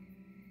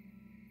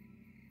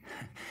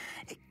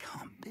 It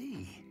can't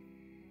be.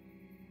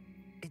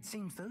 It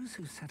seems those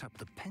who set up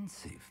the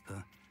pensive,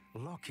 the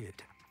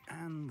locket,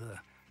 and the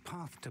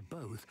path to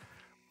both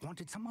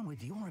wanted someone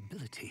with your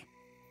ability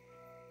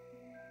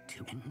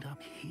to end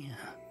up here.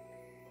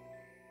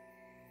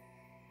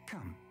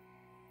 Come.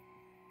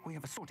 We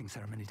have a sorting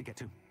ceremony to get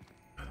to.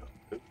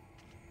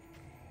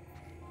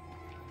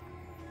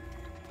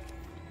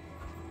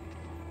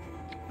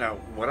 Now,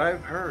 what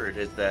I've heard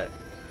is that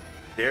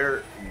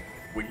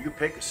when you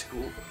pick a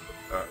school,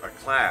 a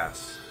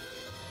class,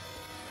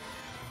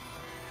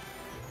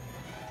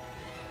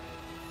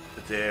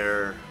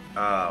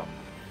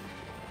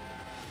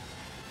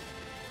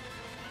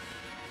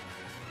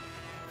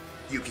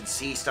 you can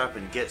see stuff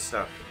and get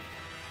stuff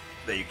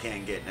that you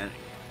can't get in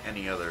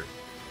any other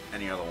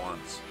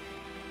ones.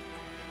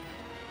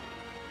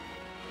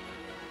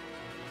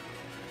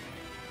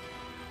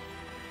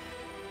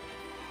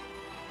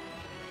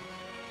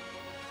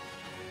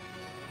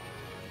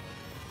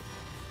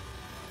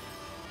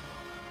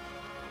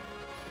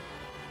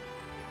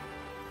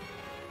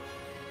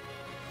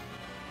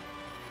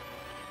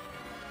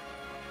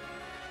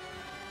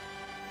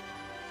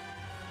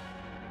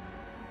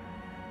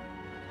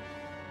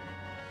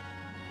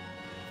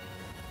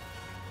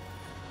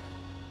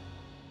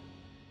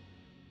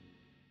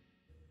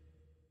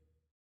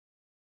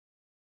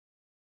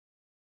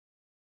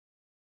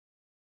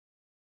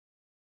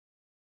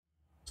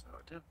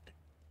 dum.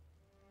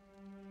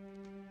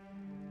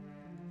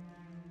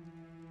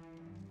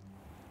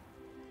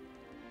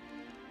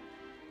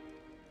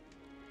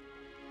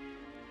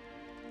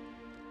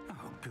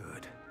 Oh,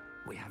 good.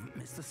 We haven't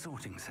missed the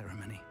sorting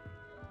ceremony.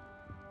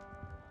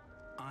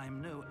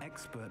 I'm no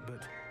expert,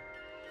 but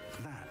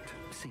that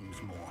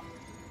seems more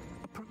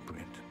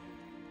appropriate.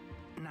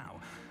 Now,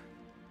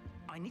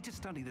 I need to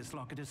study this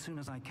locket as soon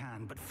as I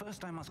can, but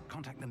first I must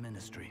contact the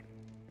Ministry.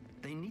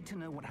 They need to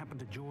know what happened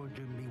to George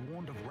and be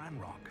warned of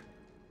Ranrock.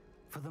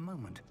 For the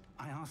moment,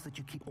 I ask that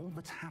you keep all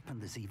that's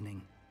happened this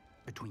evening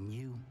between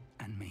you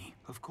and me.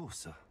 Of course,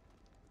 sir.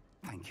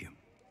 Thank you.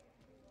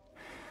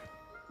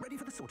 Ready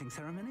for the sorting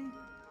ceremony?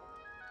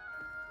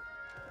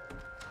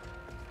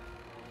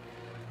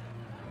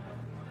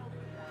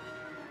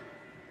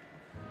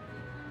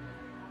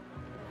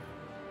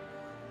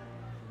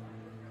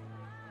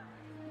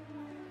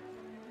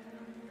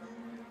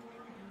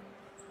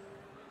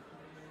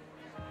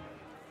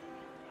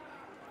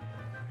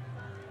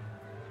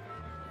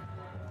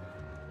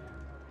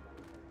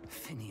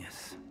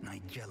 Phineas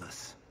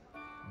Nigellus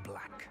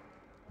Black.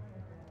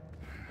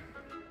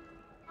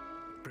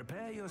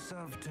 Prepare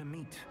yourself to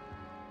meet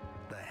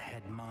the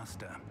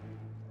headmaster.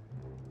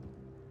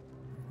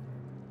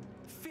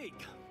 Fig,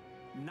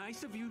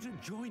 nice of you to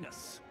join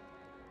us.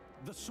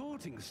 The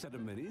sorting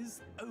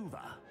ceremony's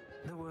over.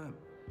 There were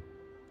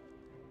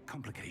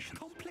complications.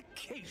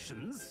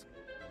 Complications?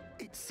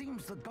 It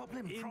seems the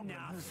goblin problem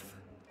has... Enough.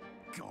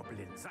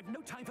 Goblins. I've no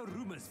time for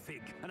rumors,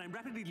 Fig, and I'm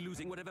rapidly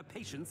losing whatever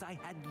patience I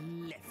had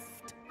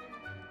left.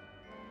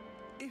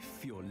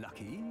 If you're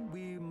lucky,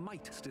 we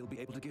might still be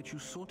able to get you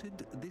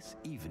sorted this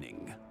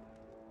evening.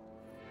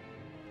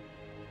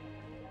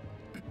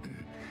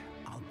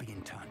 I'll be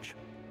in touch.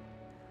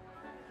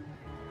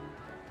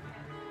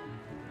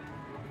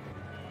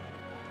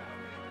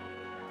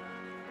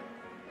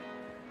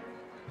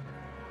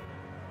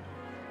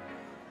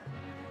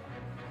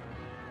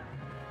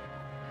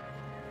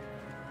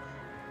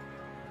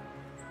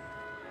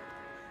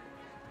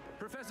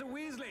 Professor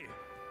Weasley,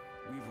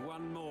 we've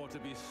one more to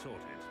be sorted.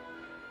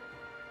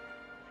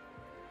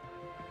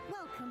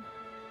 Welcome.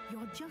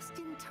 You're just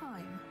in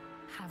time.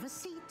 Have a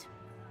seat.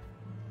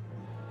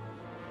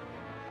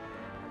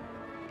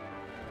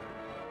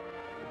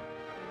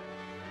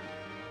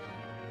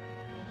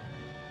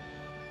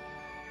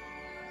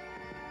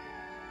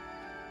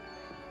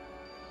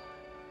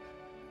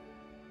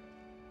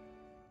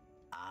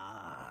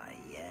 Ah,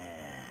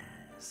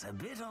 yes. A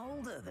bit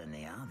older than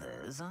the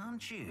others,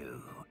 aren't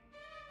you?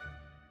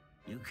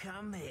 You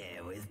come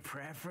here with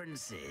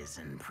preferences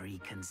and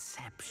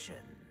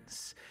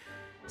preconceptions.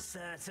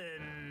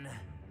 Certain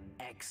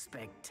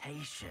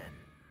expectations.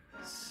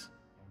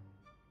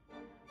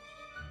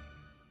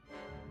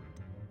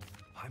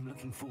 I'm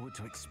looking forward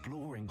to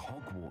exploring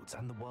Hogwarts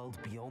and the world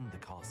beyond the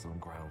castle and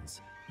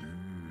grounds.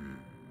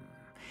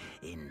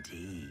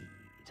 Indeed.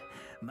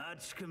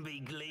 Much can be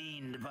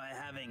gleaned by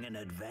having an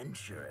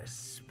adventurous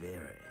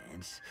spirit,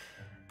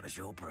 but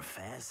your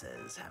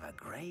professors have a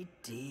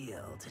great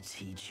deal to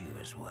teach you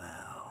as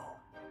well.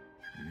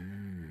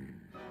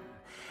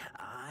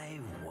 I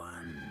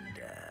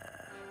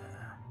wonder...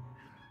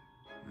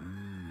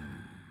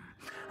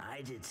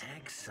 I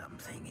detect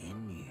something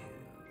in you.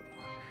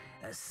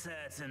 A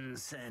certain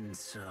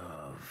sense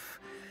of...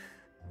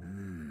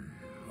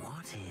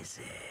 what is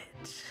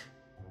it?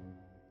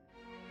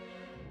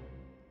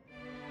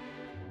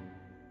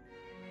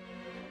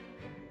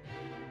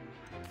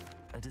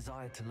 A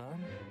desire to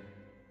learn?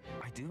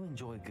 I do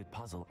enjoy a good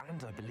puzzle,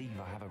 and I believe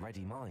I have a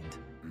ready mind.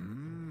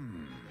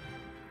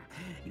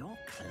 You're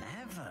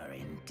clever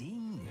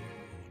indeed.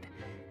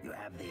 You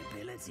have the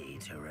ability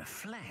to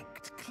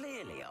reflect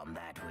clearly on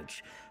that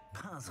which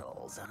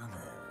puzzles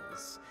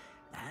others.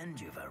 And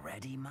you've a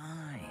ready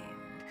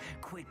mind,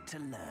 quick to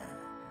learn.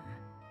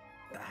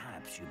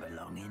 Perhaps you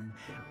belong in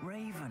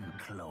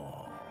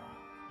Ravenclaw.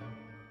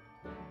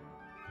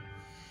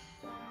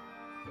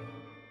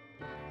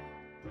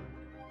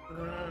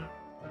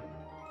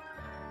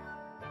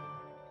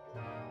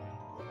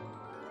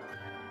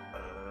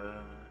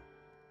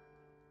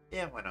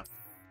 Yeah, why not?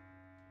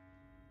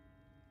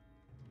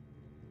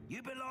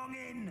 You belong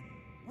in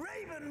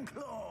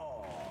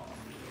Ravenclaw!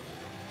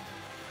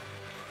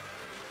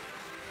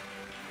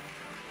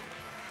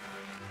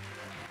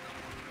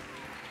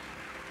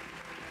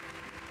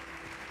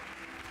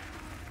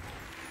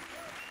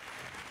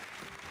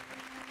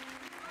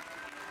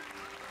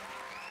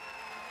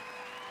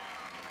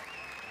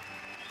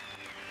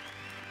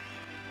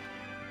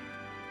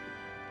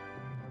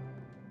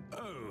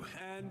 Oh,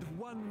 and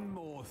one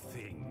more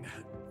thing.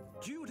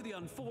 Due to the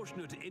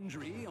unfortunate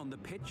injury on the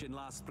pitch in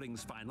last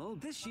spring's final,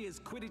 this year's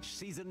Quidditch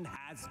season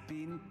has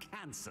been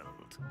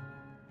cancelled.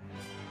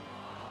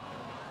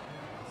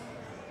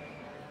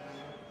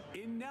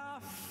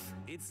 Enough!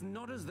 It's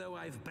not as though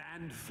I've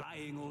banned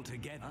flying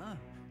altogether,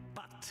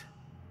 but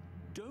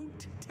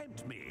don't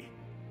tempt me.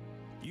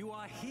 You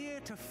are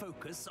here to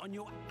focus on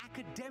your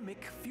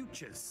academic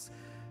futures.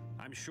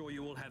 I'm sure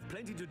you will have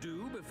plenty to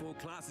do before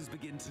classes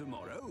begin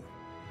tomorrow.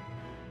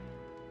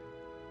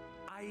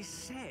 I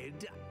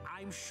said,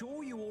 I'm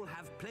sure you all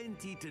have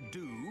plenty to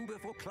do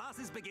before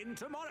classes begin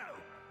tomorrow.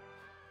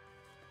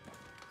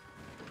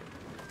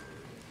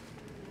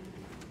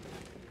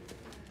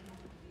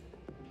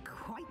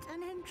 Quite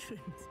an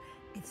entrance.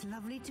 It's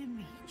lovely to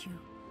meet you.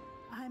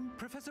 I'm...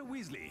 Professor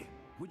Weasley,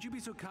 would you be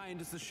so kind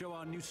as to show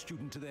our new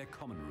student to their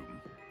common room?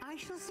 I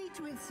shall see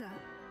to it, sir.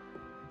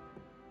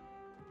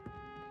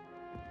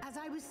 As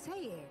I was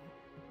saying,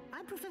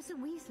 I'm Professor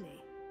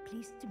Weasley.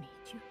 Pleased to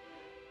meet you.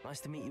 Nice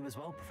to meet you as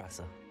well,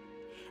 Professor.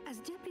 As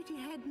Deputy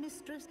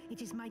Headmistress,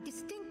 it is my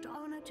distinct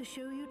honor to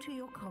show you to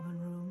your common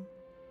room.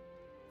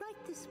 Right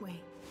this way.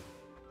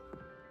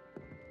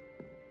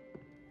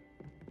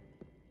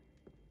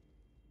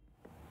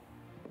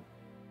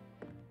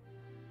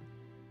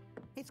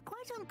 It's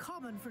quite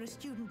uncommon for a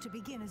student to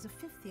begin as a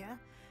fifth year.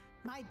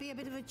 Might be a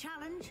bit of a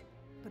challenge,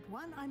 but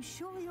one I'm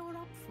sure you're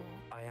up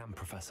for. I am,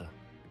 Professor.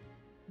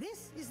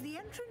 This is the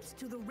entrance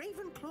to the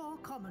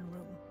Ravenclaw Common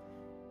Room.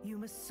 You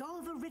must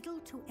solve a riddle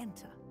to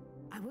enter.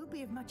 I won't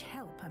be of much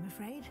help, I'm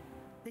afraid.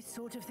 This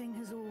sort of thing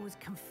has always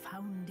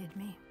confounded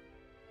me.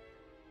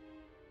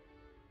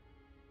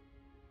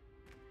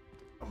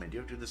 Oh man, do you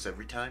have to do this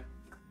every time?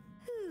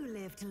 Who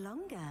lived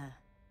longer?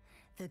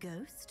 The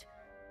ghost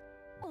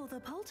or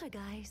the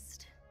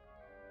poltergeist?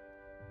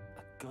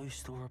 A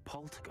ghost or a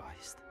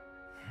poltergeist?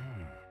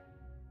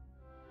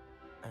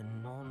 A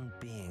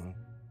non-being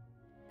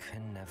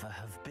can never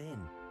have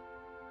been.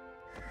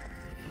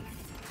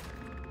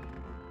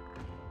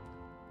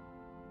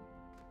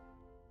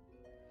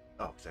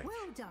 Oh, thanks.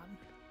 Well done.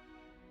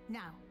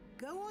 Now,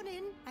 go on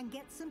in and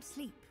get some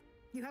sleep.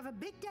 You have a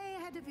big day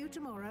ahead of you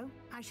tomorrow.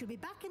 I shall be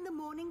back in the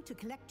morning to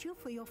collect you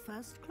for your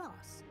first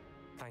class.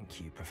 Thank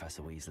you,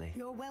 Professor Weasley.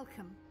 You're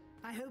welcome.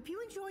 I hope you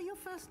enjoy your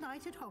first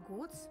night at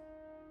Hogwarts.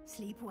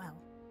 Sleep well.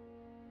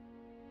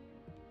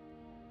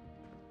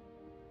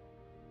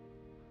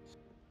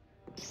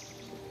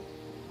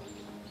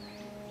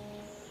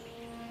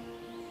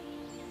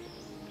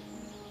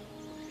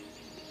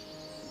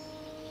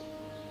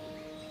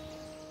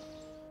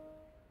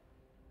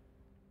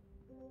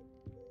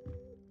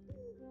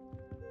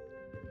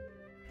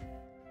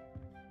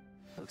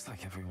 Looks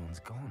like everyone's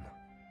gone.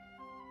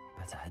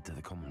 Better head to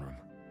the common room.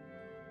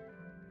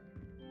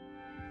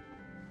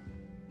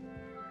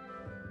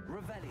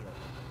 Revelio.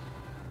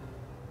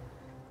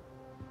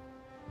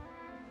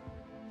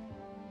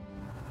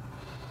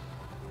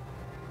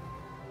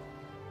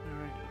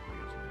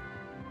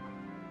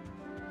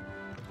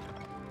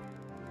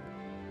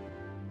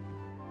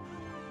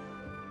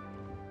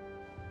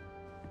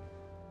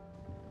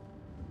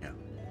 Yeah.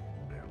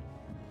 Yeah.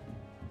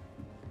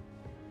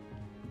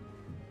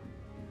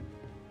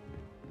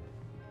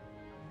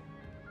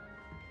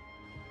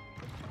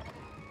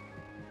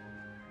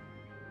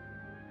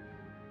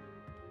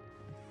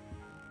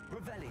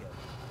 Revelio.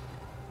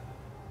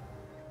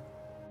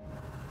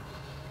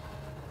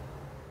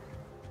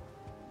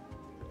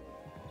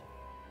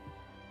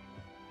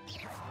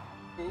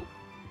 Ooh.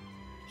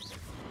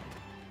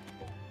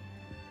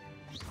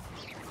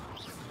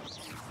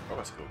 Oh,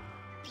 that's cool.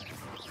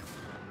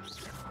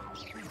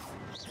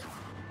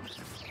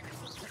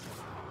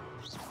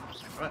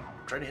 Right,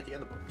 try to hit the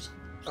other books.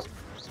 Oh, here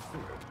we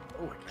go.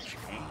 Oh, I can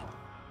actually aim.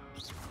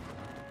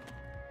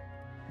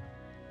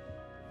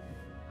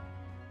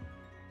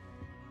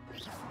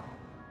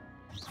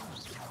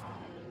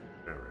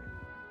 Alright.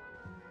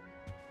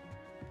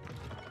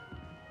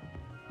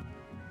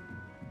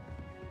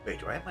 Wait,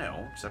 do I have my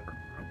own separate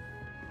room?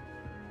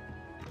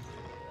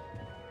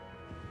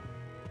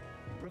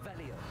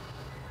 Revelio.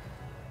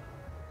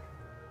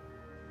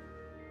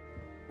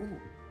 Ooh,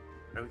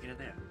 how do we get in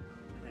there?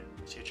 In there.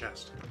 I see a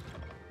chest.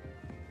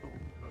 Oh,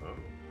 oh.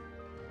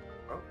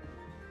 Oh.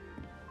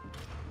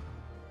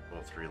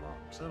 Well, 3 long.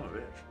 Son of a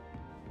bitch.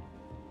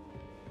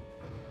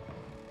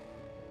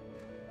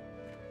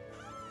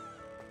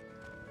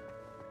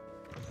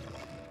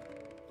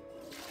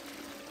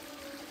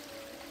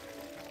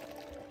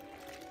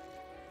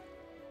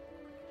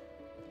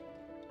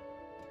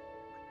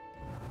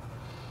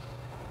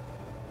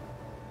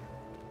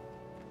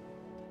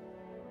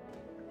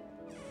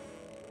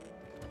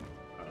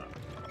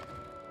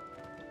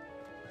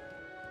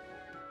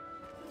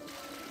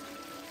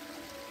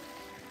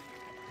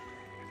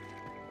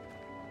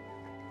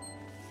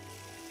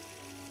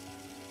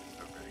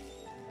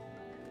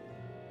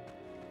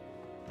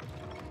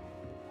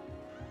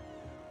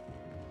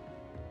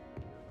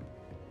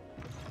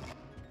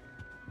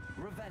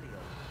 Revelio.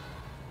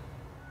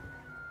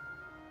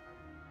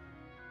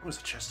 Oh, there's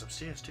a chest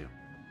upstairs, too.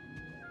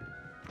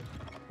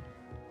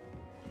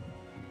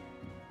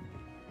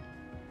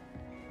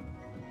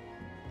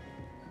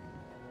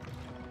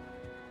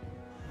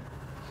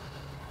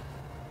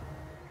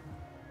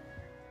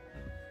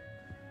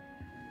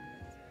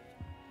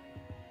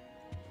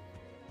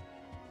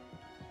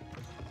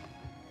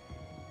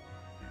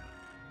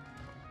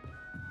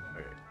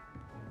 Okay.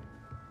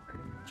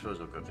 I suppose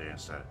we'll go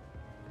past that.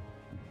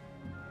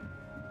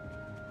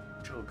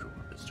 Joku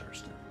weapons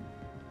first.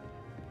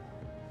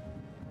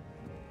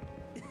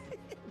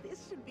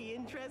 This should be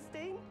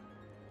interesting.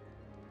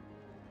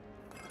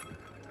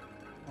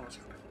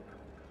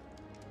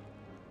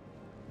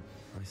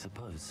 I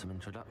suppose some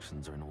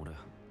introductions are in order.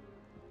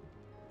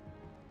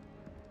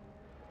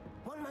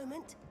 One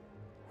moment.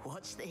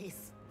 Watch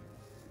this.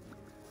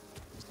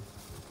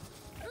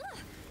 Ugh!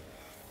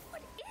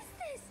 What is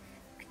this?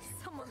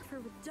 Someone threw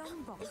a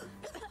dung bomb.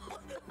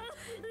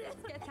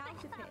 Let's get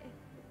out of here.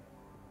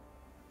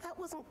 That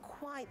wasn't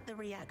quite the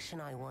reaction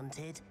I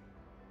wanted.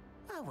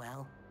 Oh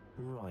well.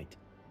 Right.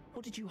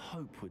 What did you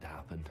hope would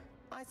happen?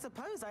 I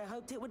suppose I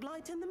hoped it would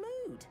lighten the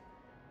mood.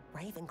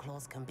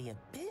 Ravenclaws can be a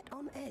bit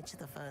on edge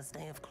the first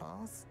day of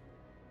class.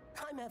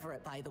 I'm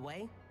Everett, by the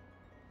way.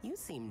 You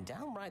seem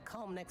downright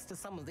calm next to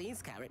some of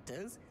these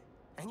characters,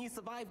 and you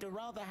survived a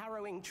rather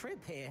harrowing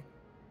trip here.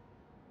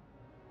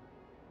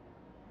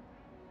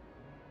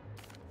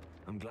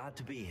 I'm glad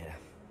to be here.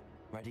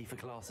 Ready for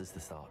classes to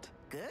start.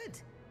 Good.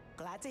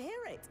 Glad to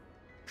hear it.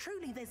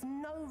 Truly, there's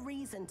no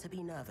reason to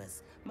be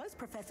nervous. Most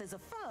professors are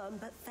firm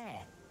but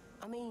fair.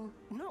 I mean,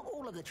 not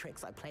all of the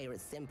tricks I play are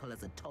as simple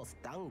as a tossed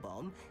dung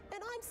bomb,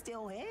 and I'm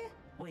still here.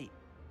 Wait,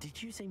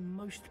 did you say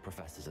most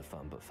professors are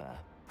fun but fair?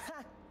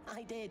 Ha!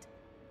 I did.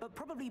 But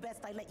probably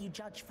best I let you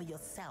judge for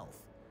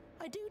yourself.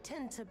 I do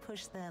tend to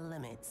push their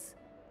limits.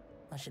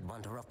 I should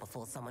wander off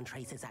before someone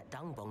traces that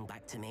dung bomb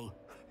back to me.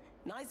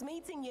 Nice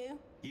meeting you.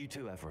 You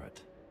too,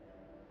 Everett.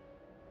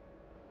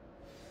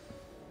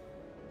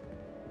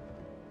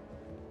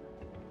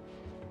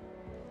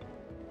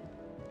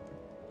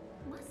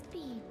 Must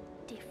be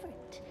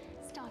different,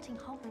 starting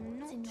Hogwarts I'm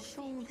not in your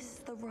sure this is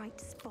the right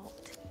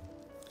spot.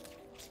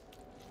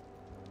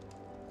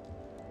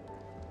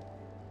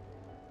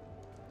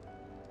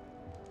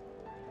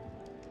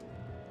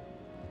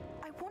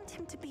 I want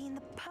him to be in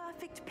the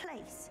perfect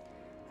place,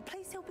 a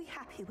place he'll be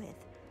happy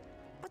with,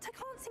 but I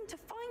can't seem to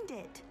find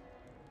it.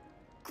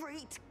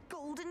 Great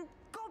golden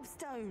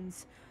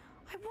gobstones!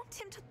 I want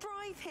him to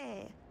thrive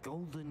here.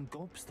 Golden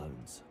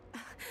gobstones?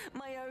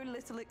 My own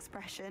little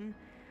expression.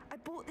 I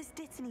bought this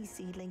Dittany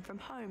seedling from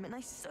home, and I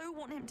so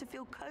want him to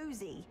feel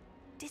cozy.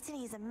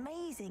 Dittany is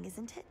amazing,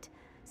 isn't it?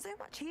 So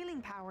much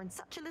healing power in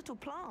such a little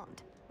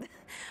plant.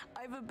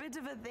 I've a bit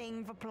of a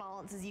thing for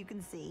plants, as you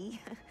can see.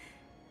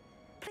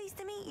 Pleased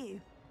to meet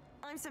you.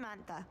 I'm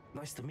Samantha.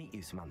 Nice to meet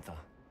you, Samantha.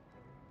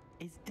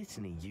 Is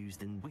Dittany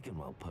used in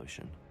Wiggenweld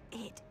potion?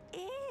 It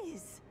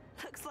is.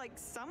 Looks like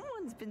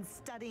someone's been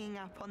studying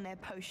up on their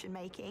potion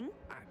making.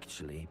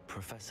 Actually,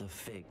 Professor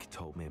Fig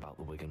told me about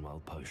the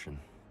Wiggenweld potion.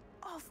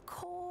 Of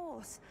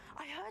course.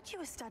 I heard you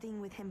were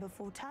studying with him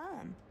before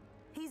term.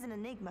 He's an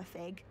enigma,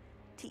 Fig.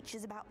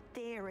 Teaches about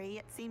theory,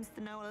 yet seems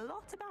to know a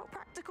lot about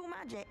practical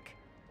magic.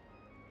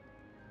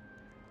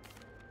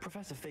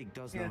 Professor Fig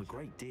does know a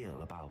great deal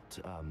about,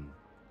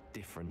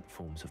 different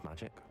forms of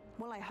magic.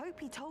 Well, I hope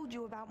he told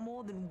you about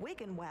more than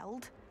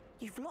Wiggenweld.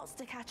 You've lots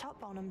to catch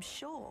up on, I'm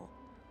sure.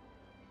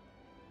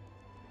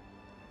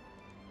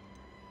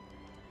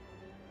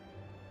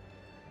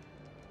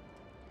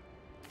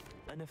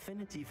 An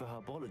affinity for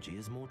herbology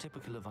is more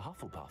typical of a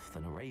Hufflepuff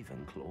than a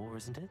Ravenclaw,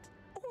 isn't it?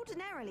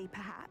 Ordinarily,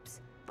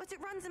 perhaps, but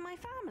it runs in my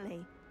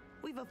family.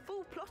 We've a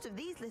full plot of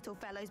these little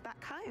fellows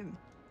back home.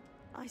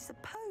 I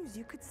suppose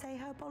you could say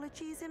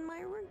herbology is in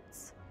my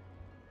roots.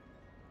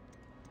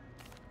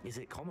 Is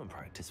it common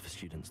practice for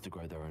students to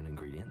grow their own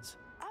ingredients?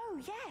 Oh,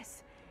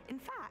 yes. In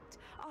fact,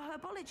 our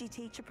herbology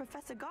teacher,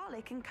 Professor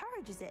Garlick,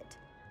 encourages it.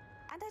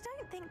 And I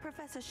don't think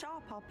Professor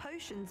Sharp, our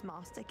potions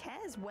master,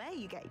 cares where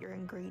you get your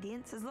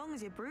ingredients as long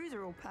as your brews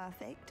are all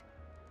perfect.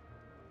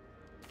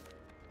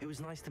 It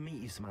was nice to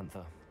meet you,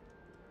 Samantha.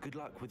 Good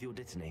luck with your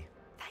Dittany.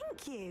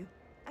 Thank you.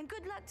 And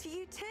good luck to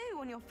you too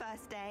on your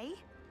first day.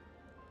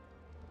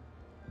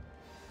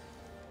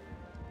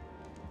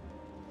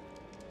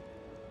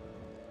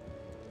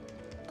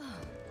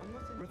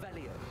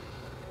 Revelio.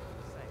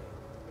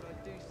 But I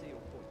do see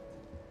your point.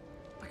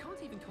 I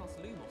can't even cast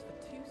Lumos for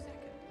 2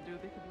 seconds. Do a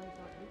bit of light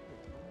movement.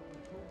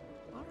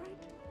 All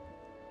right.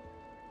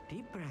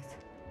 Deep breath.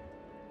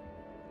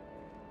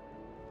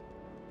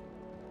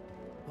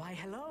 Why,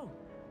 hello.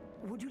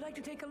 Would you like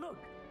to take a look?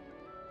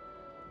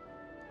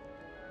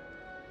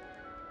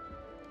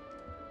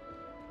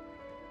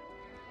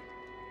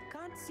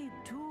 Can't see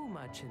too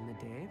much in the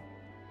day.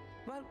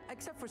 Well,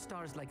 except for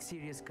stars like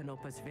Sirius,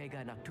 Canopus, Vega,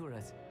 and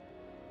Arcturus.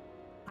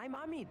 I'm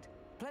Amit.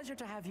 Pleasure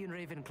to have you in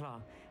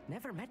Ravenclaw.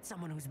 Never met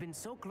someone who's been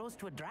so close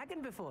to a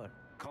dragon before.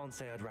 Can't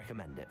say I'd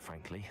recommend it,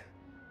 frankly.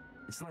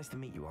 It's nice to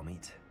meet you,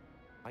 Amit.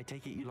 I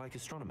take it you like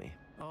astronomy?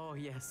 Oh,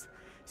 yes.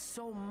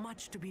 So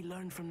much to be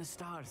learned from the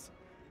stars.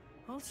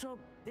 Also,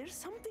 there's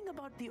something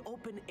about the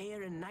open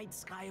air and night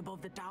sky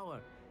above the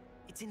tower.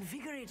 It's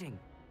invigorating.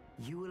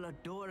 You will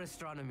adore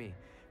astronomy.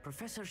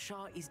 Professor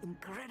Shaw is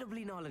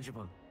incredibly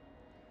knowledgeable.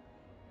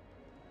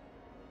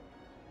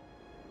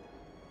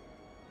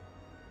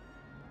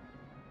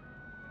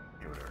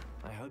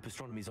 I hope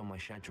astronomy's on my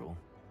schedule.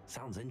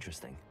 Sounds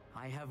interesting.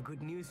 I have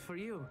good news for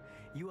you.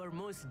 You are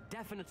most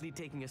definitely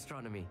taking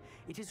astronomy.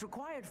 It is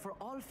required for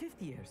all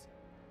 5th years.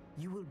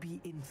 You will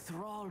be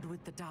enthralled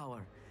with the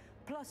tower.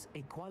 Plus,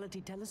 a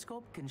quality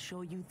telescope can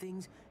show you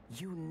things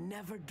you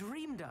never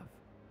dreamed of.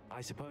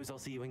 I suppose I'll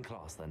see you in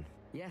class then.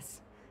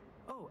 Yes.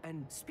 Oh,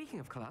 and speaking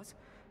of class,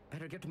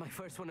 better get to my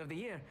first one of the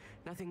year.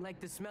 Nothing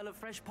like the smell of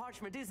fresh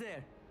parchment, is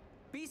there?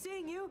 Be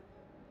seeing you!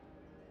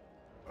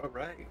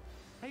 Alright.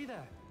 Hey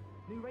there,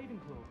 new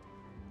Ravenclaw.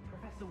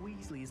 Professor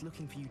Weasley is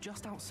looking for you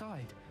just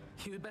outside.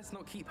 You had best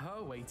not keep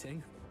her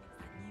waiting.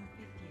 That new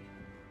fifth year.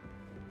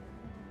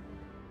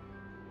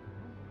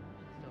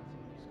 Starting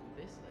new school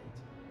this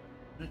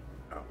late.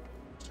 Oh,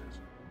 it says.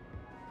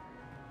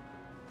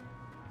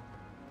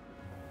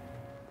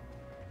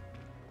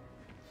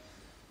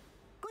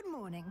 Good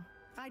morning.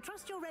 I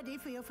trust you're ready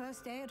for your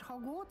first day at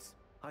Hogwarts?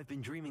 I've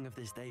been dreaming of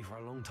this day for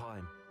a long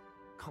time.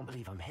 Can't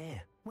believe I'm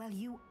here. Well,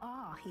 you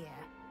are here.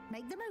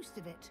 Make the most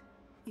of it.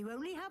 You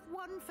only have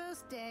one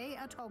first day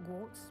at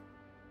Hogwarts.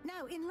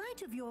 Now, in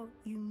light of your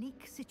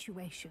unique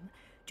situation,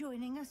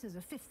 joining us as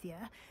a fifth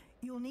year,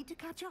 you'll need to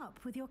catch up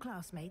with your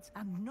classmates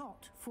and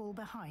not fall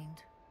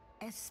behind.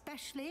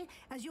 Especially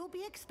as you'll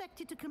be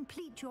expected to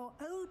complete your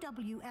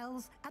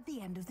OWLs at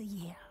the end of the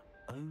year.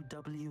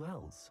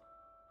 OWLs?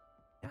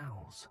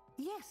 Owls?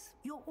 Yes,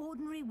 your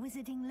ordinary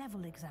wizarding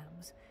level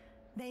exams.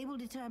 They will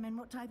determine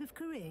what type of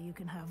career you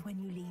can have when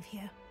you leave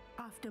here.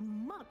 After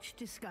much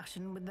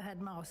discussion with the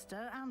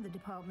headmaster and the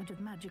Department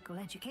of Magical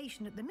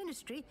Education at the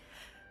Ministry,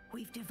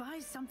 we've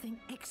devised something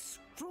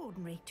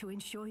extraordinary to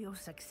ensure your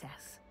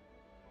success.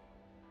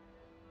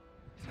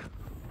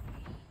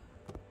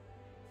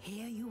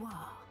 Here you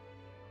are.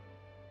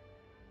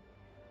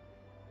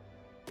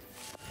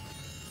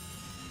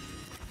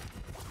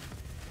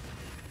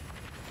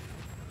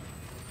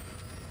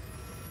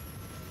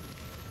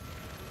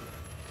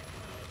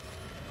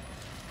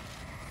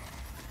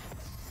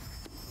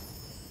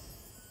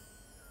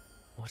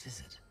 What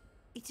is it?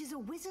 It is a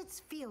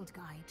wizard's field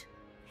guide.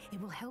 It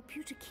will help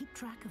you to keep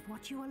track of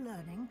what you are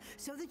learning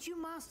so that you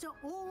master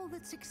all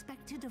that's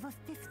expected of a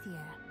fifth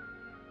year.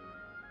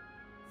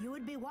 You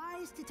would be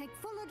wise to take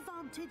full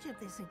advantage of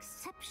this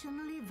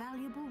exceptionally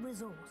valuable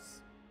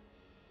resource.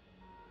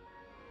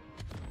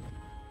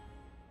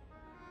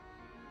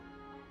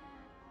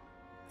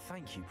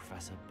 Thank you,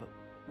 Professor, but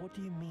what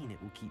do you mean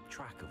it will keep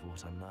track of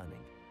what I'm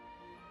learning?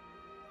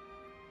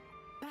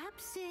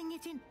 Perhaps seeing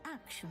it in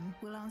action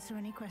will answer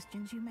any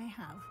questions you may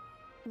have.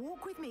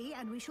 Walk with me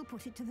and we shall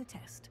put it to the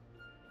test.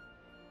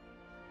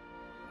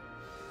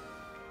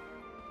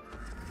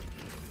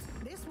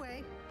 This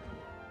way.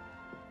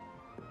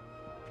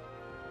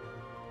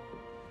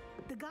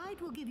 The guide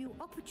will give you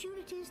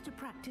opportunities to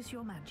practice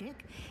your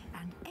magic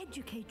and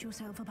educate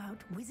yourself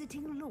about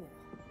wizarding lore.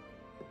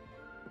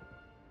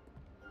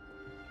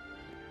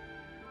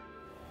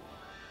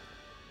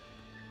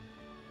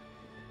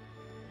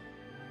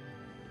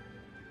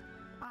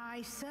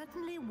 I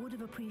certainly would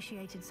have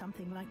appreciated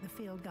something like the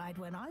field guide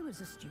when I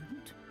was a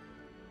student.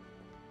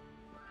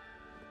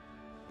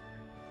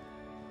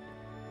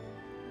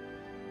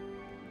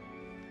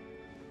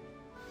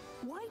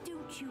 Why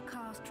don't you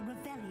cast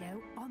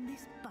Revelio on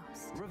this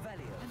bust?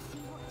 Revelio? And see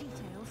what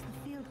details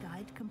the field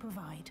guide can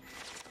provide.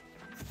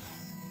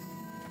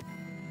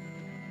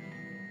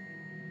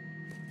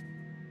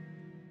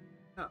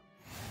 Huh.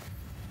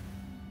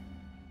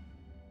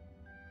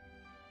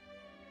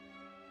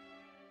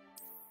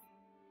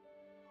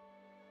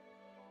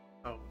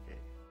 Okay.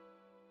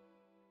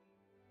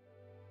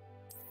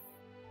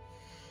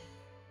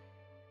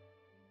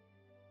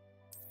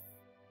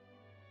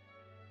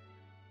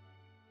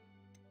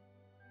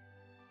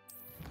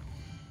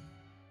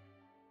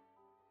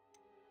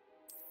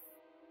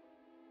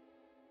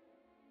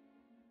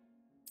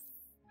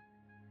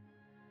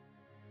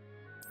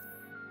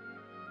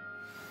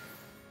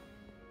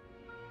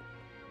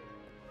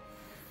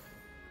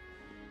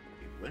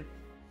 What?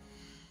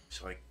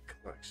 So I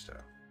collect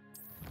stuff.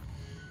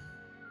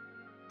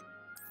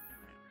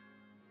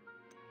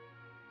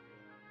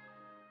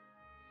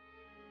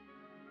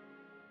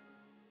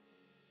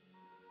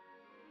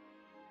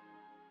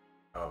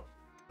 Oh,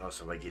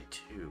 also if I get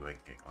two, I can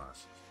get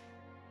glasses.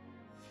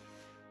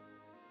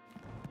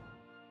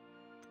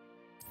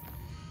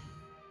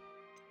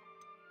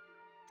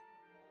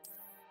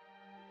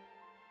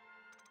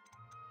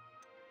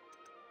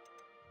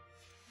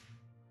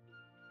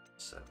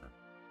 Seven.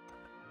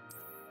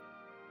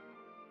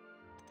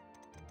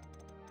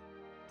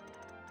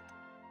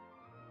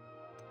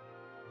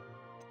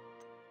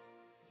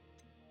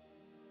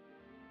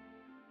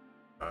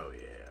 Oh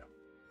yeah.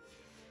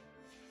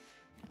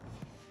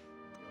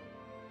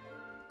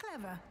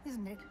 Clever,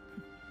 isn't it?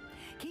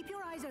 Keep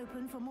your eyes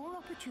open for more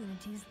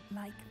opportunities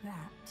like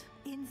that,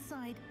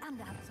 inside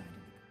and outside of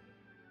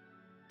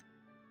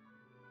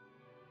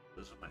the...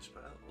 Those are my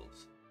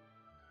spells.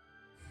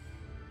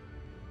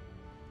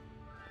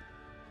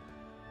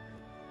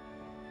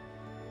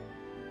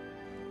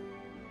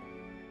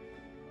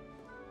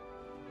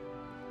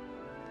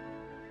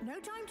 No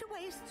time to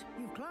waste.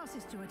 You've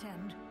classes to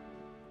attend.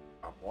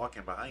 I'm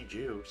walking behind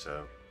you,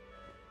 so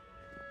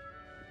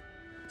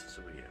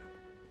yeah.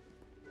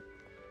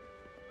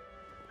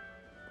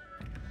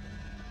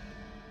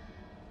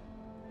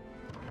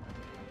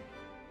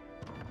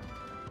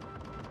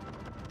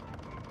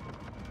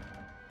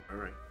 All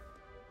right.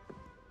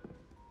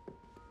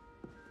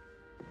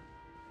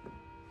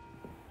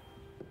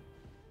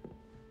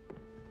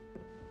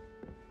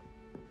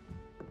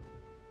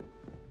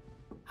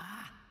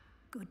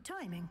 Good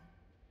timing.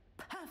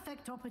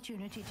 Perfect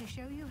opportunity to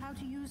show you how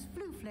to use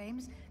flue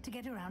flames to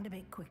get around a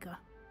bit quicker.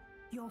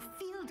 Your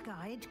field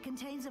guide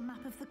contains a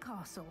map of the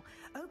castle.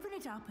 Open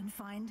it up and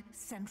find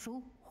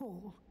Central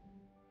Hall.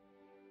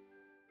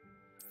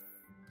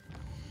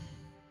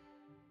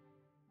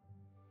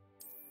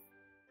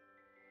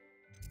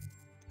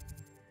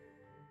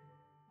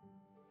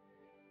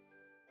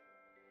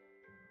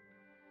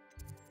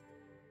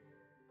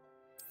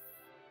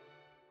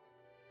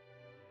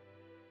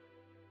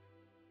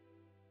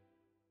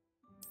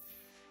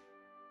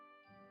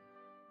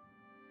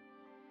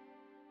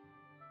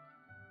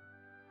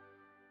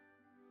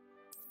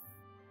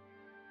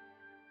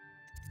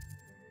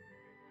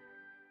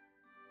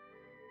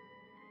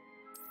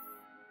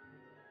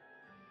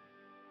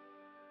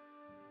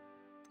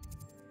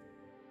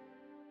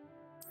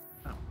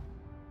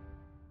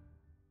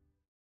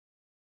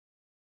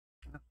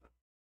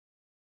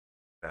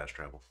 Fast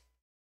travel.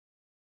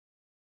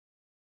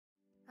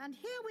 And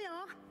here we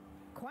are.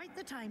 Quite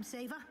the time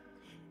saver.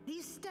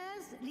 These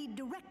stairs lead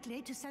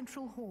directly to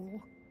Central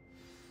Hall.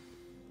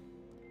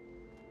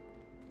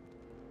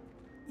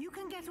 You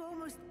can get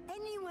almost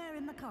anywhere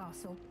in the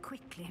castle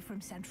quickly from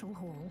Central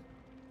Hall.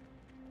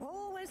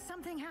 Always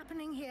something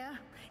happening here.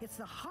 It's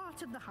the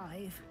heart of the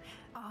hive.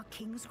 Our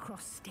King's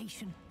Cross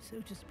station, so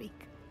to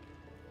speak.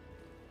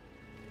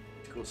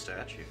 Cool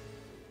statue.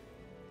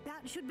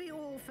 That should be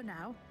all for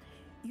now.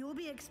 You'll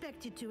be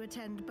expected to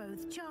attend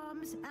both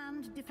Charms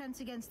and Defense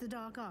Against the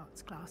Dark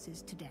Arts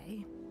classes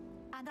today.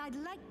 And I'd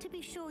like to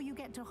be sure you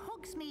get to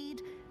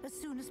Hogsmeade as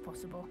soon as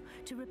possible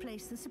to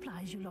replace the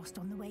supplies you lost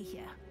on the way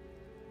here.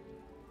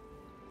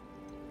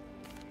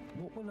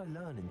 What will I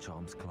learn in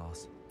Charms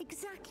class?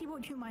 Exactly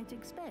what you might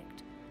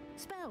expect.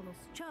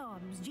 Spells,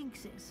 charms,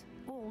 jinxes,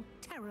 all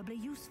terribly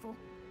useful.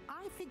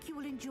 I think you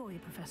will enjoy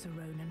Professor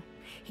Ronan.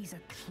 He's a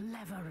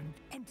clever and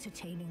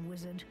entertaining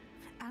wizard,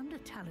 and a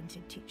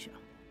talented teacher.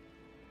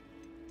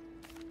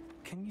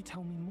 Can you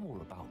tell me more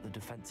about the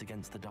Defense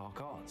Against the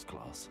Dark Arts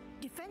class?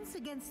 Defense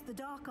Against the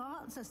Dark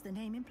Arts, as the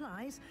name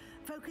implies,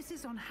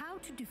 focuses on how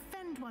to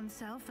defend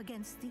oneself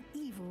against the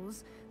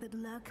evils that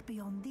lurk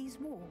beyond these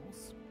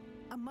walls.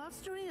 A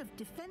mastery of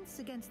Defense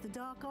Against the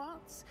Dark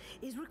Arts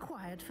is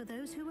required for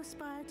those who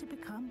aspire to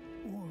become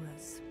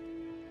auras.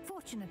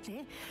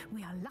 Fortunately,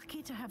 we are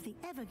lucky to have the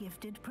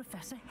ever-gifted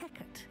Professor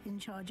Heckert in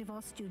charge of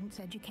our students'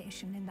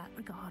 education in that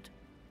regard.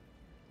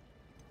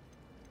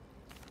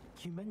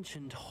 You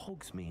mentioned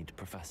Hogsmeade,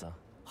 Professor.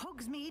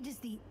 Hogsmeade is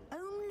the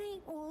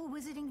only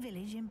all-wizarding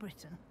village in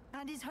Britain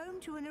and is home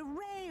to an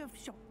array of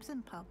shops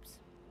and pubs.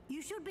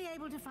 You should be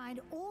able to find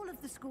all of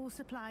the school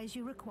supplies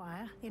you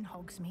require in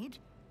Hogsmeade.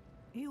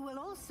 You will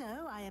also,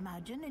 I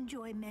imagine,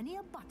 enjoy many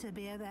a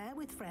butterbeer there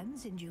with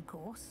friends in due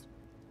course.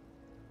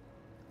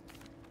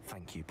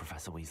 Thank you,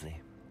 Professor Weasley.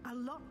 A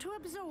lot to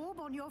absorb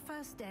on your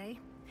first day,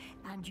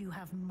 and you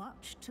have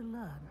much to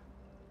learn.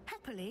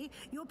 Happily,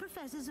 your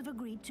professors have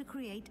agreed to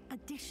create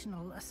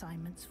additional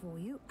assignments for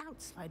you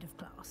outside of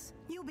class.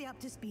 You'll be up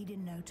to speed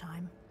in no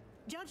time.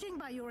 Judging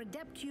by your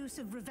adept use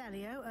of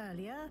Revelio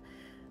earlier,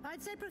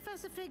 I'd say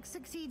Professor Fig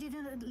succeeded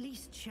in at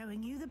least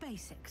showing you the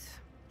basics.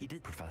 He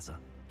did, Professor.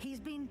 He's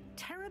been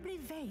terribly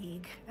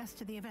vague as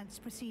to the events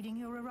preceding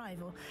your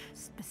arrival,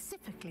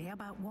 specifically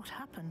about what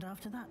happened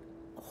after that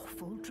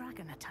awful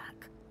dragon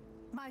attack.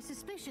 My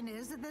suspicion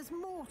is that there's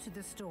more to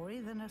the story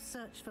than a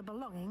search for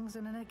belongings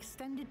and an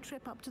extended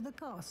trip up to the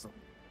castle.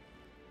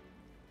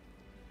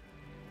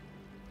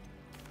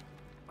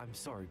 I'm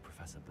sorry,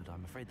 Professor, but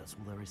I'm afraid that's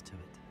all there is to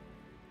it.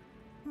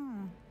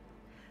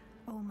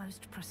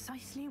 Almost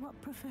precisely what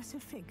Professor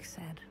Fig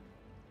said.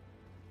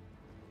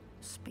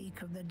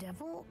 Speak of the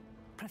devil,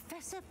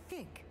 Professor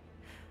Fig.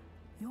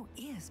 Your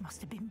ears must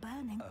have been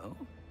burning. Oh?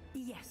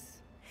 Yes.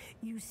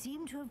 You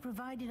seem to have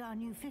provided our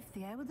new fifth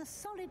year with a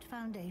solid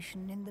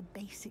foundation in the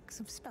basics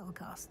of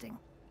spellcasting.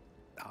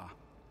 Ah,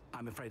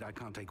 I'm afraid I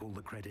can't take all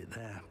the credit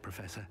there,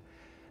 Professor.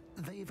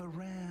 They've a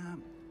rare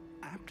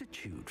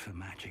aptitude for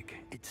magic,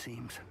 it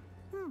seems.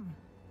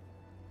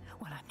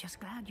 Well, I'm just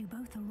glad you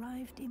both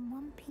arrived in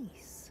one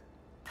piece.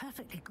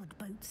 Perfectly good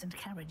boats and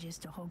carriages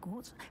to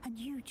Hogwarts, and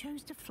you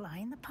chose to fly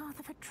in the path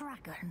of a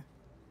dragon.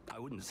 I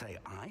wouldn't say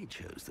I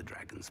chose the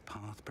dragon's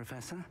path,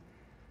 Professor.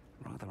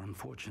 Rather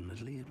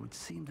unfortunately, it would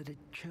seem that it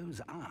chose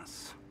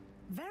us.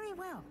 Very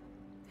well.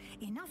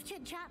 Enough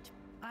chit-chat.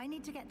 I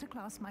need to get to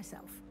class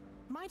myself.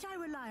 Might I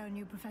rely on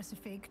you, Professor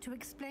Fig, to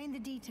explain the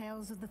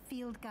details of the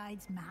field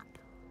guide's map?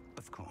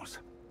 Of course.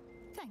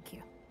 Thank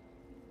you.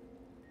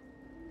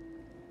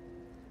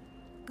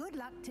 Good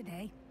luck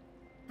today.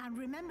 And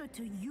remember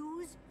to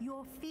use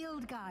your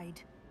field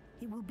guide.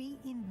 It will be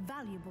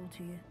invaluable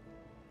to you.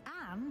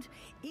 And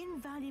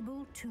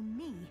invaluable to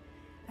me,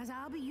 as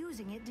I'll be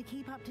using it to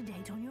keep up to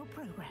date on your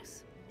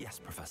progress. Yes,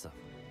 Professor.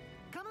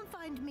 Come and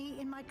find me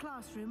in my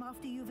classroom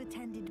after you've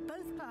attended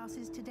both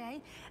classes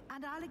today,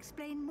 and I'll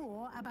explain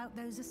more about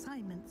those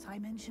assignments I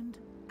mentioned.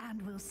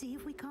 And we'll see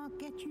if we can't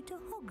get you to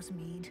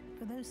Hogsmeade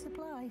for those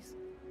supplies.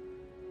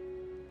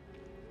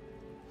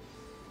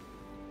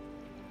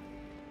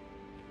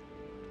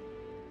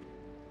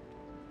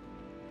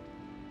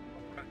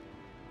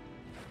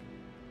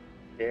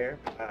 there.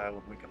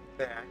 When we come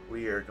back,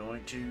 we are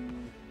going to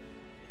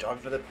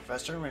talk to the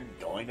professor and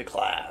going to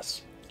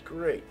class.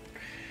 Great.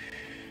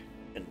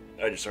 And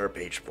I just saw a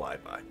page fly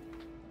by.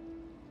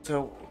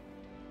 So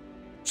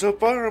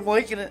far I'm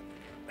liking it.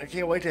 I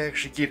can't wait to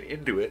actually get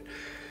into it.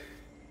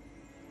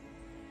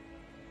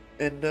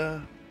 And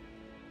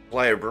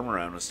fly a broom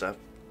around and stuff.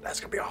 That's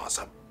gonna be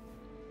awesome.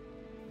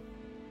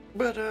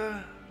 But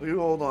you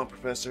hold on,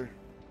 Professor.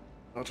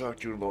 I'll talk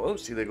to you in a little. Oh,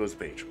 see, there goes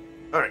the page.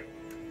 Alright.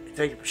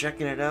 Thank you for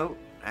checking it out,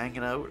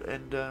 hanging out,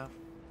 and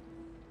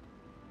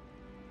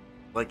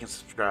like and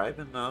subscribe,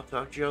 and I'll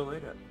talk to you all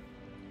later.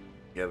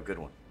 You have a good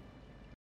one.